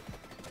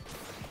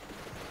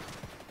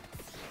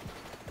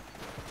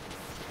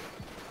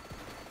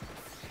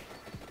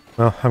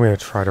 Well, I'm going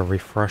to try to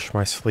refresh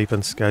my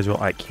sleeping schedule.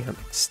 I can't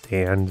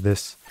stand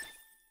this.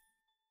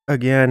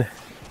 Again,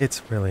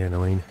 it's really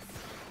annoying.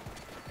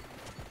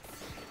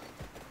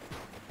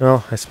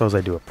 Well, I suppose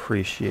I do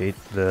appreciate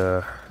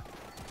the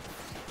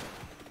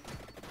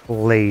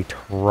late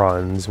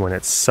runs when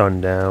it's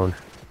sundown.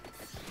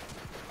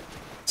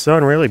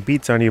 Sun really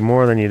beats on you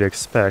more than you'd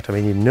expect. I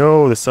mean, you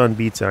know the sun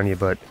beats on you,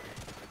 but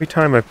every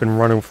time I've been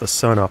running with the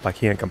sun up, I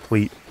can't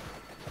complete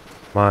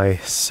my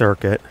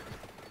circuit.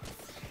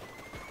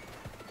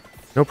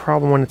 No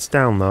problem when it's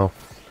down, though.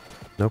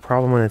 No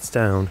problem when it's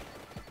down.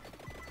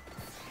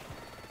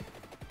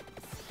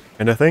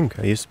 And I think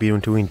I used to be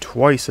doing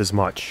twice as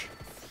much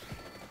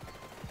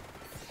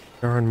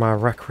during my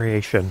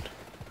recreation.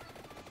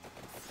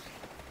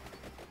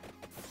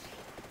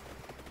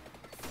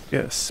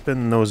 Yeah,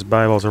 spin those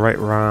Bibles right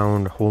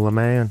round, holy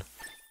man.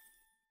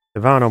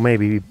 Ivano may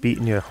be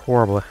beating you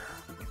horribly.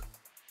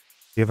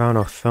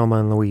 Ivano, Thelma,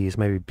 and Louise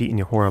may be beating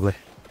you horribly.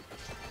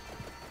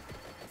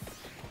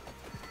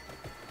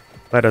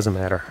 That doesn't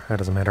matter. That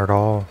doesn't matter at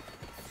all.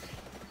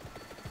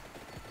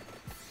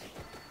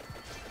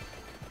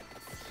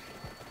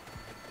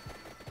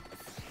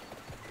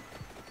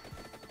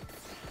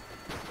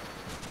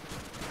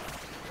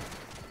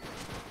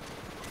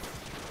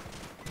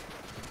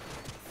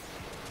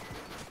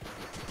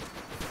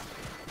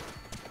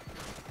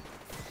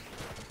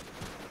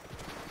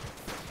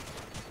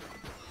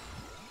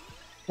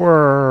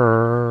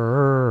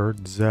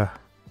 Words.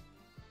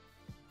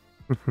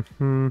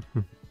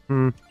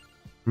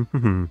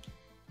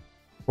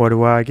 What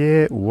do I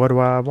get? What do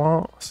I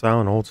want?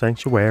 Silent old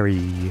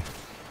sanctuary.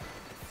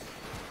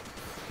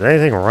 Does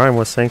anything rhyme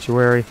with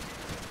sanctuary?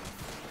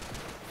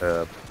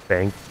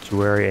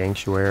 Sanctuary,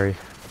 anctuary,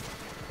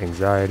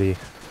 anxiety,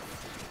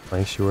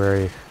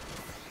 sanctuary,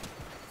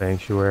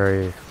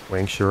 sanctuary,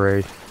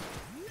 sanctuary,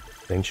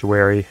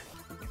 sanctuary,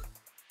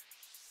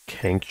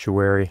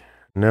 sanctuary.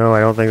 No, I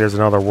don't think there's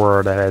another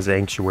word that has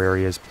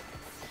sanctuary as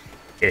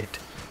it.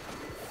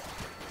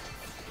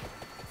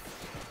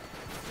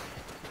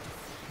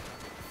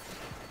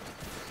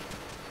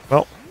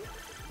 Well,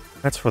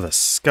 that's for the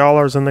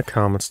scholars in the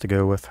comments to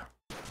go with.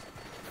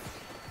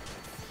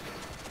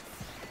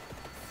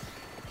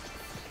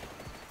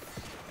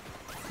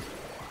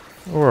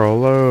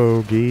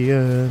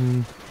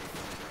 Orologian.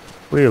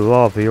 We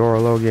love the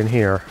Orologian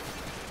here.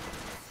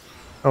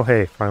 Oh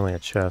hey, finally a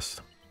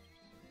chest.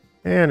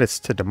 And it's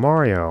to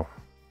Dommario.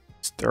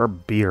 It's their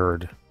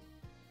beard.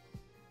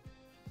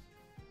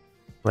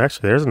 Well,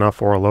 actually, there's enough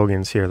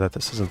Orologians here that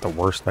this isn't the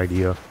worst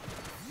idea.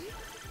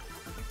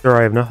 Sure,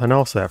 I have nothing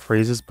else that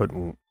freezes, but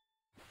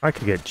I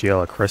could get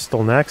Jail of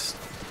Crystal next.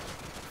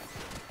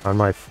 On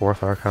my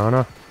 4th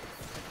Arcana.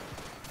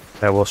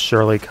 That will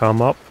surely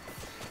come up.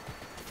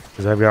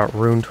 Because I've got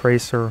Rune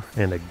Tracer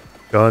and a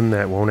gun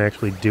that won't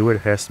actually do it.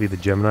 It has to be the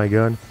Gemini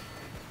gun.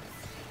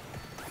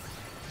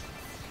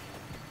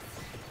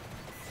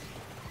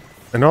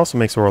 And it also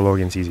makes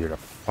Orologians easier to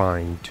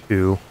find,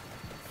 too.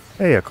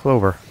 Hey, a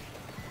clover.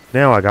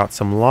 Now I got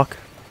some luck.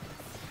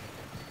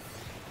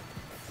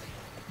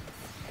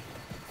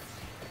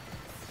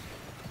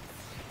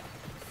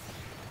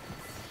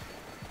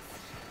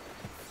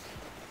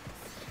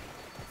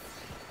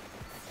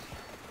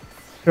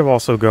 I've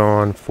also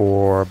gone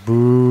for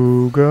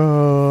Boogaloo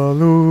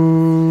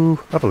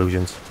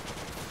Evolutions.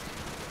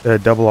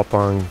 Double up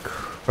on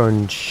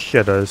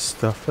Concetta's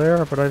stuff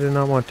there, but I did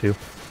not want to.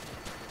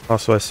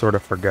 Also, I sort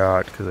of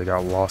forgot because I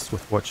got lost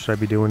with what should I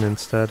be doing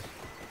instead.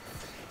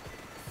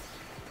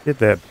 Get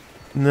that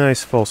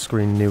nice full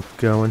screen nuke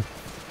going.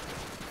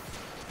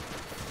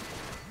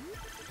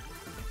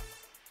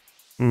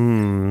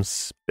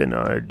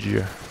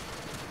 Spinach.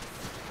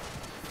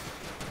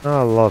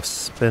 I love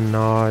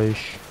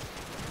spinach.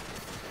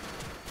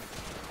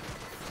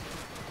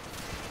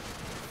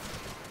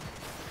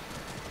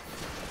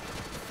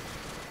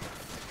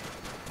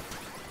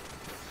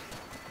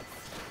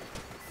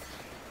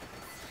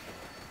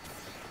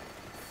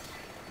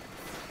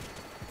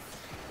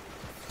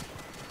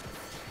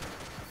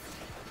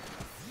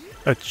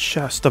 A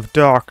chest of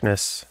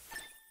darkness.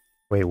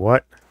 Wait,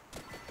 what?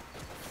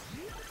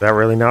 Is that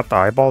really not the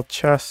eyeball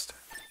chest?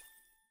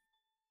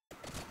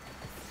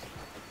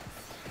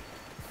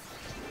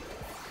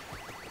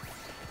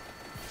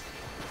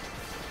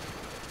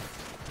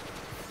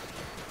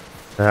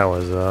 That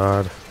was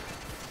odd.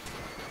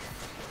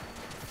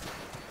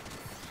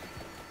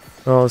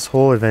 Well, this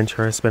whole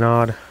adventure has been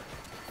odd.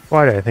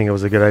 Why did I think it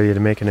was a good idea to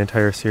make an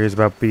entire series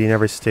about beating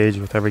every stage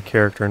with every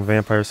character in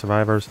Vampire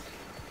Survivors?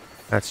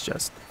 That's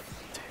just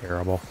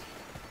terrible.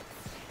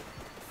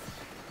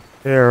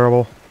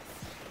 Terrible.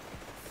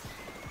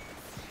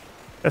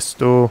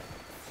 Esto.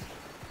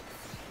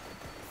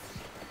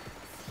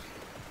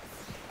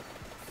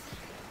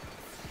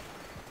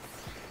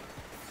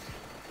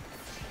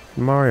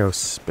 Mario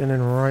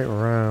spinning right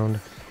around.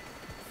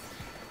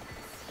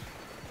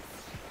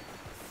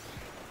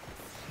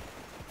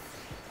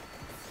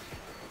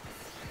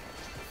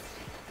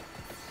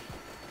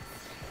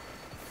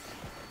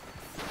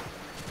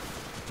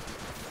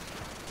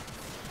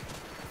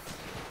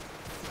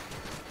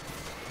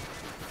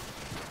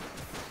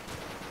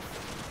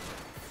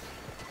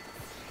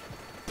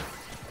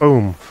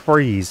 Boom.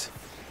 Freeze.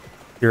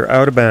 You're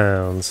out of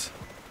bounds.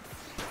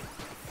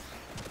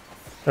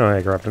 Oh,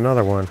 I grabbed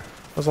another one.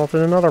 Resulted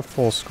in another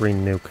full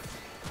screen nuke.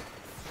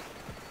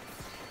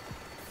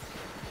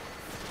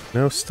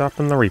 No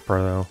stopping the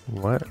Reaper, though.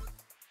 What?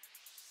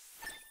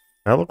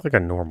 That looked like a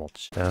normal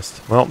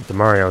chest. Well,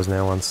 Dommario is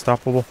now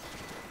unstoppable.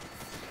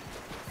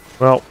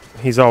 Well,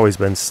 he's always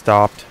been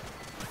stopped.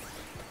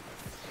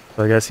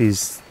 So I guess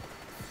he's...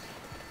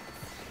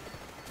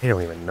 I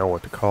don't even know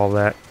what to call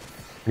that.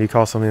 When you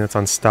call something that's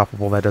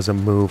unstoppable that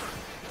doesn't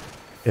move.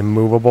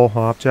 Immovable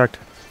object?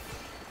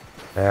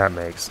 That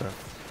makes sense.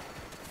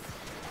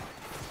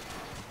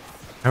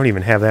 I don't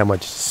even have that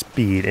much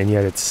speed, and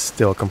yet it's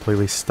still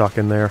completely stuck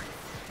in there.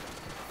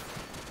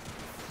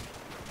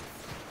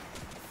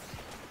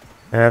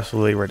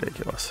 Absolutely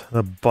ridiculous.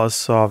 The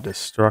buzzsaw of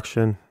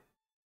destruction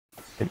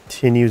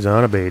continues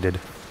unabated.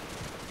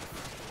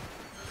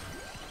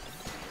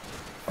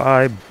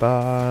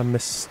 Bye-bye,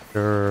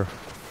 Mr.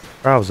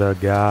 Browser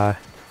guy.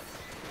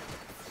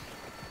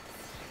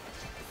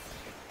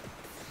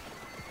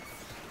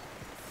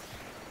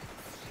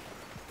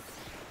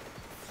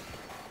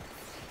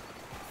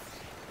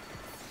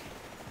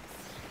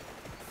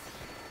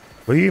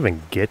 Will you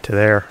even get to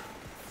there?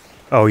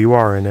 Oh, you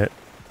are in it.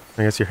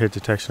 I guess your hit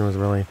detection was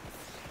really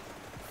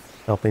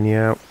helping you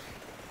out.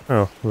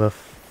 Oh, the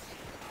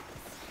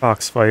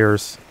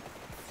foxfires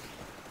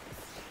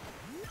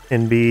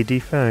can be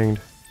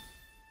defanged.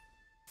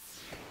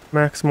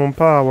 Maximum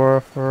power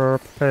for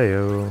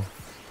Poppea.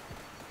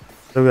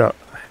 So we got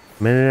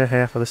a minute and a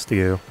half of this to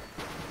go.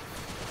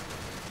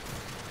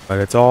 But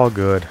it's all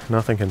good.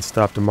 Nothing can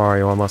stop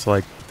Dommario unless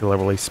I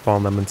deliberately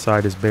spawn them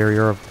inside his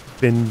barrier of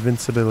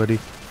invincibility.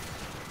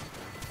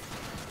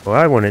 Well,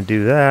 I wouldn't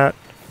do that.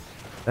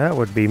 That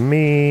would be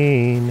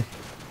mean.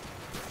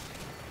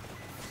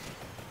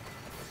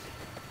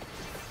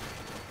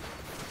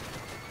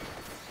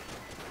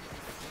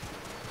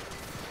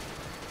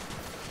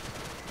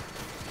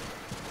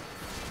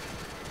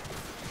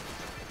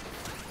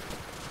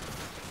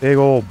 Big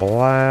old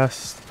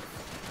blast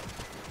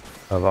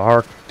of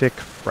Arctic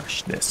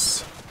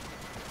freshness.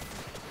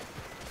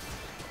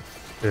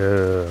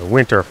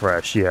 Winter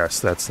fresh,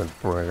 yes, that's the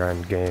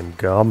brand game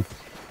gum.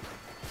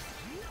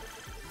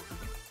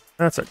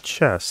 That's a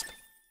chest.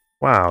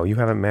 Wow, you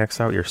haven't maxed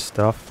out your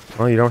stuff?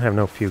 Well, you don't have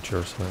no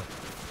future, so...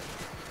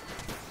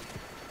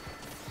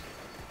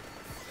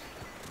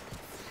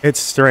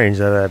 It's strange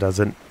that that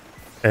doesn't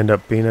end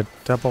up being a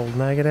double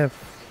negative.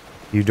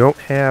 You don't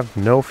have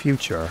no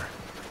future.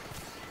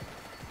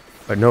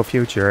 But no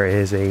future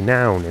is a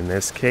noun in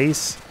this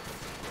case.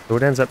 So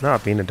it ends up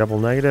not being a double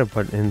negative,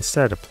 but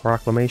instead a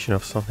proclamation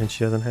of something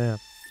she doesn't have.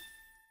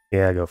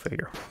 Yeah, go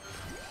figure.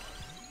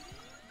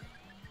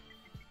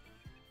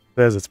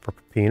 Says it's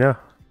Poppea,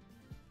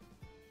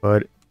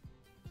 but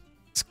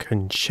it's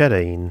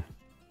Concetta.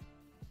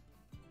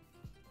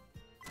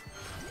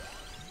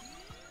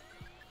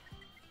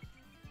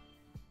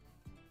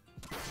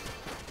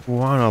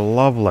 Want a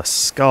loveless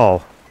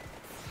skull.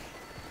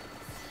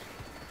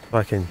 So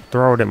I can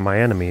throw it at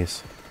my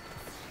enemies.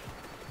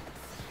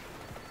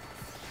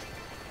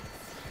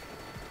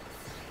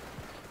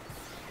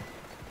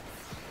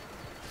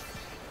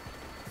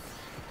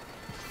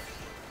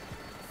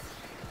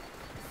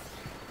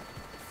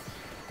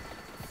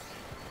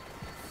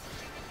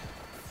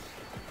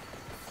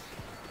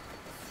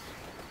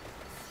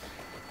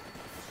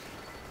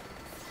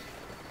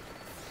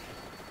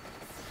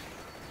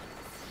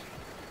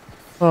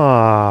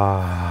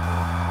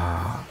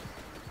 Ah.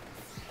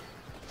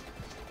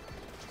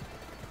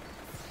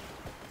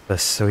 The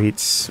sweet,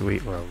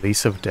 sweet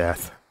release of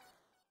death.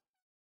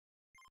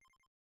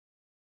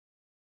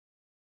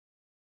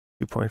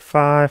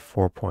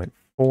 2.5,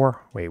 4.4.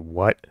 Wait,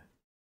 what?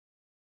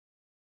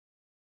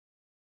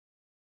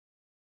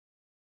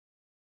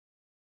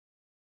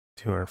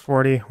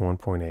 $240,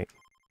 1.8.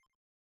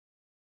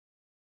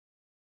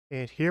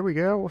 And here we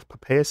go with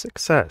Poppea's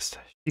success.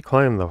 She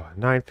claimed the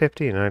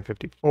 950,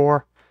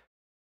 954,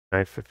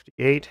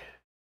 958,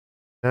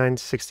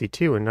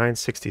 962, and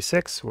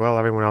 966. Well,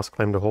 everyone else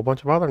claimed a whole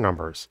bunch of other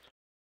numbers.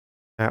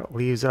 That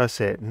leaves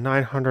us at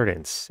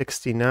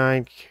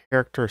 969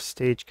 character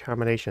stage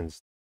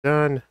combinations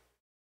done.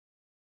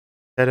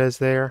 That is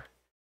there.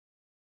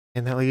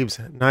 And that leaves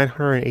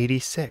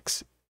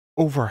 986.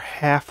 Over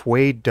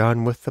halfway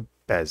done with the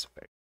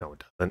BESWEC. No,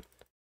 it doesn't.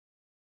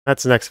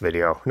 That's the next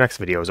video. Next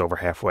video is over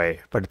halfway.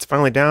 But it's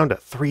finally down to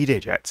 3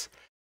 digits.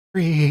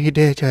 3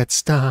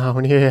 digits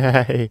down.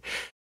 Yay.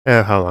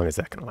 How long is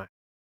that going to last?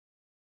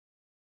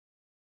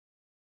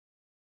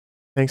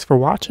 Thanks for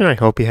watching. I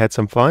hope you had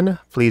some fun.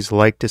 Please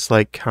like,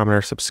 dislike, comment,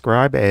 or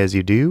subscribe as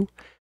you do.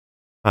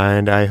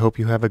 And I hope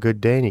you have a good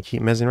day and you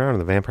keep messing around in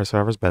the Vampire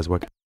Survivors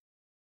BESWEC.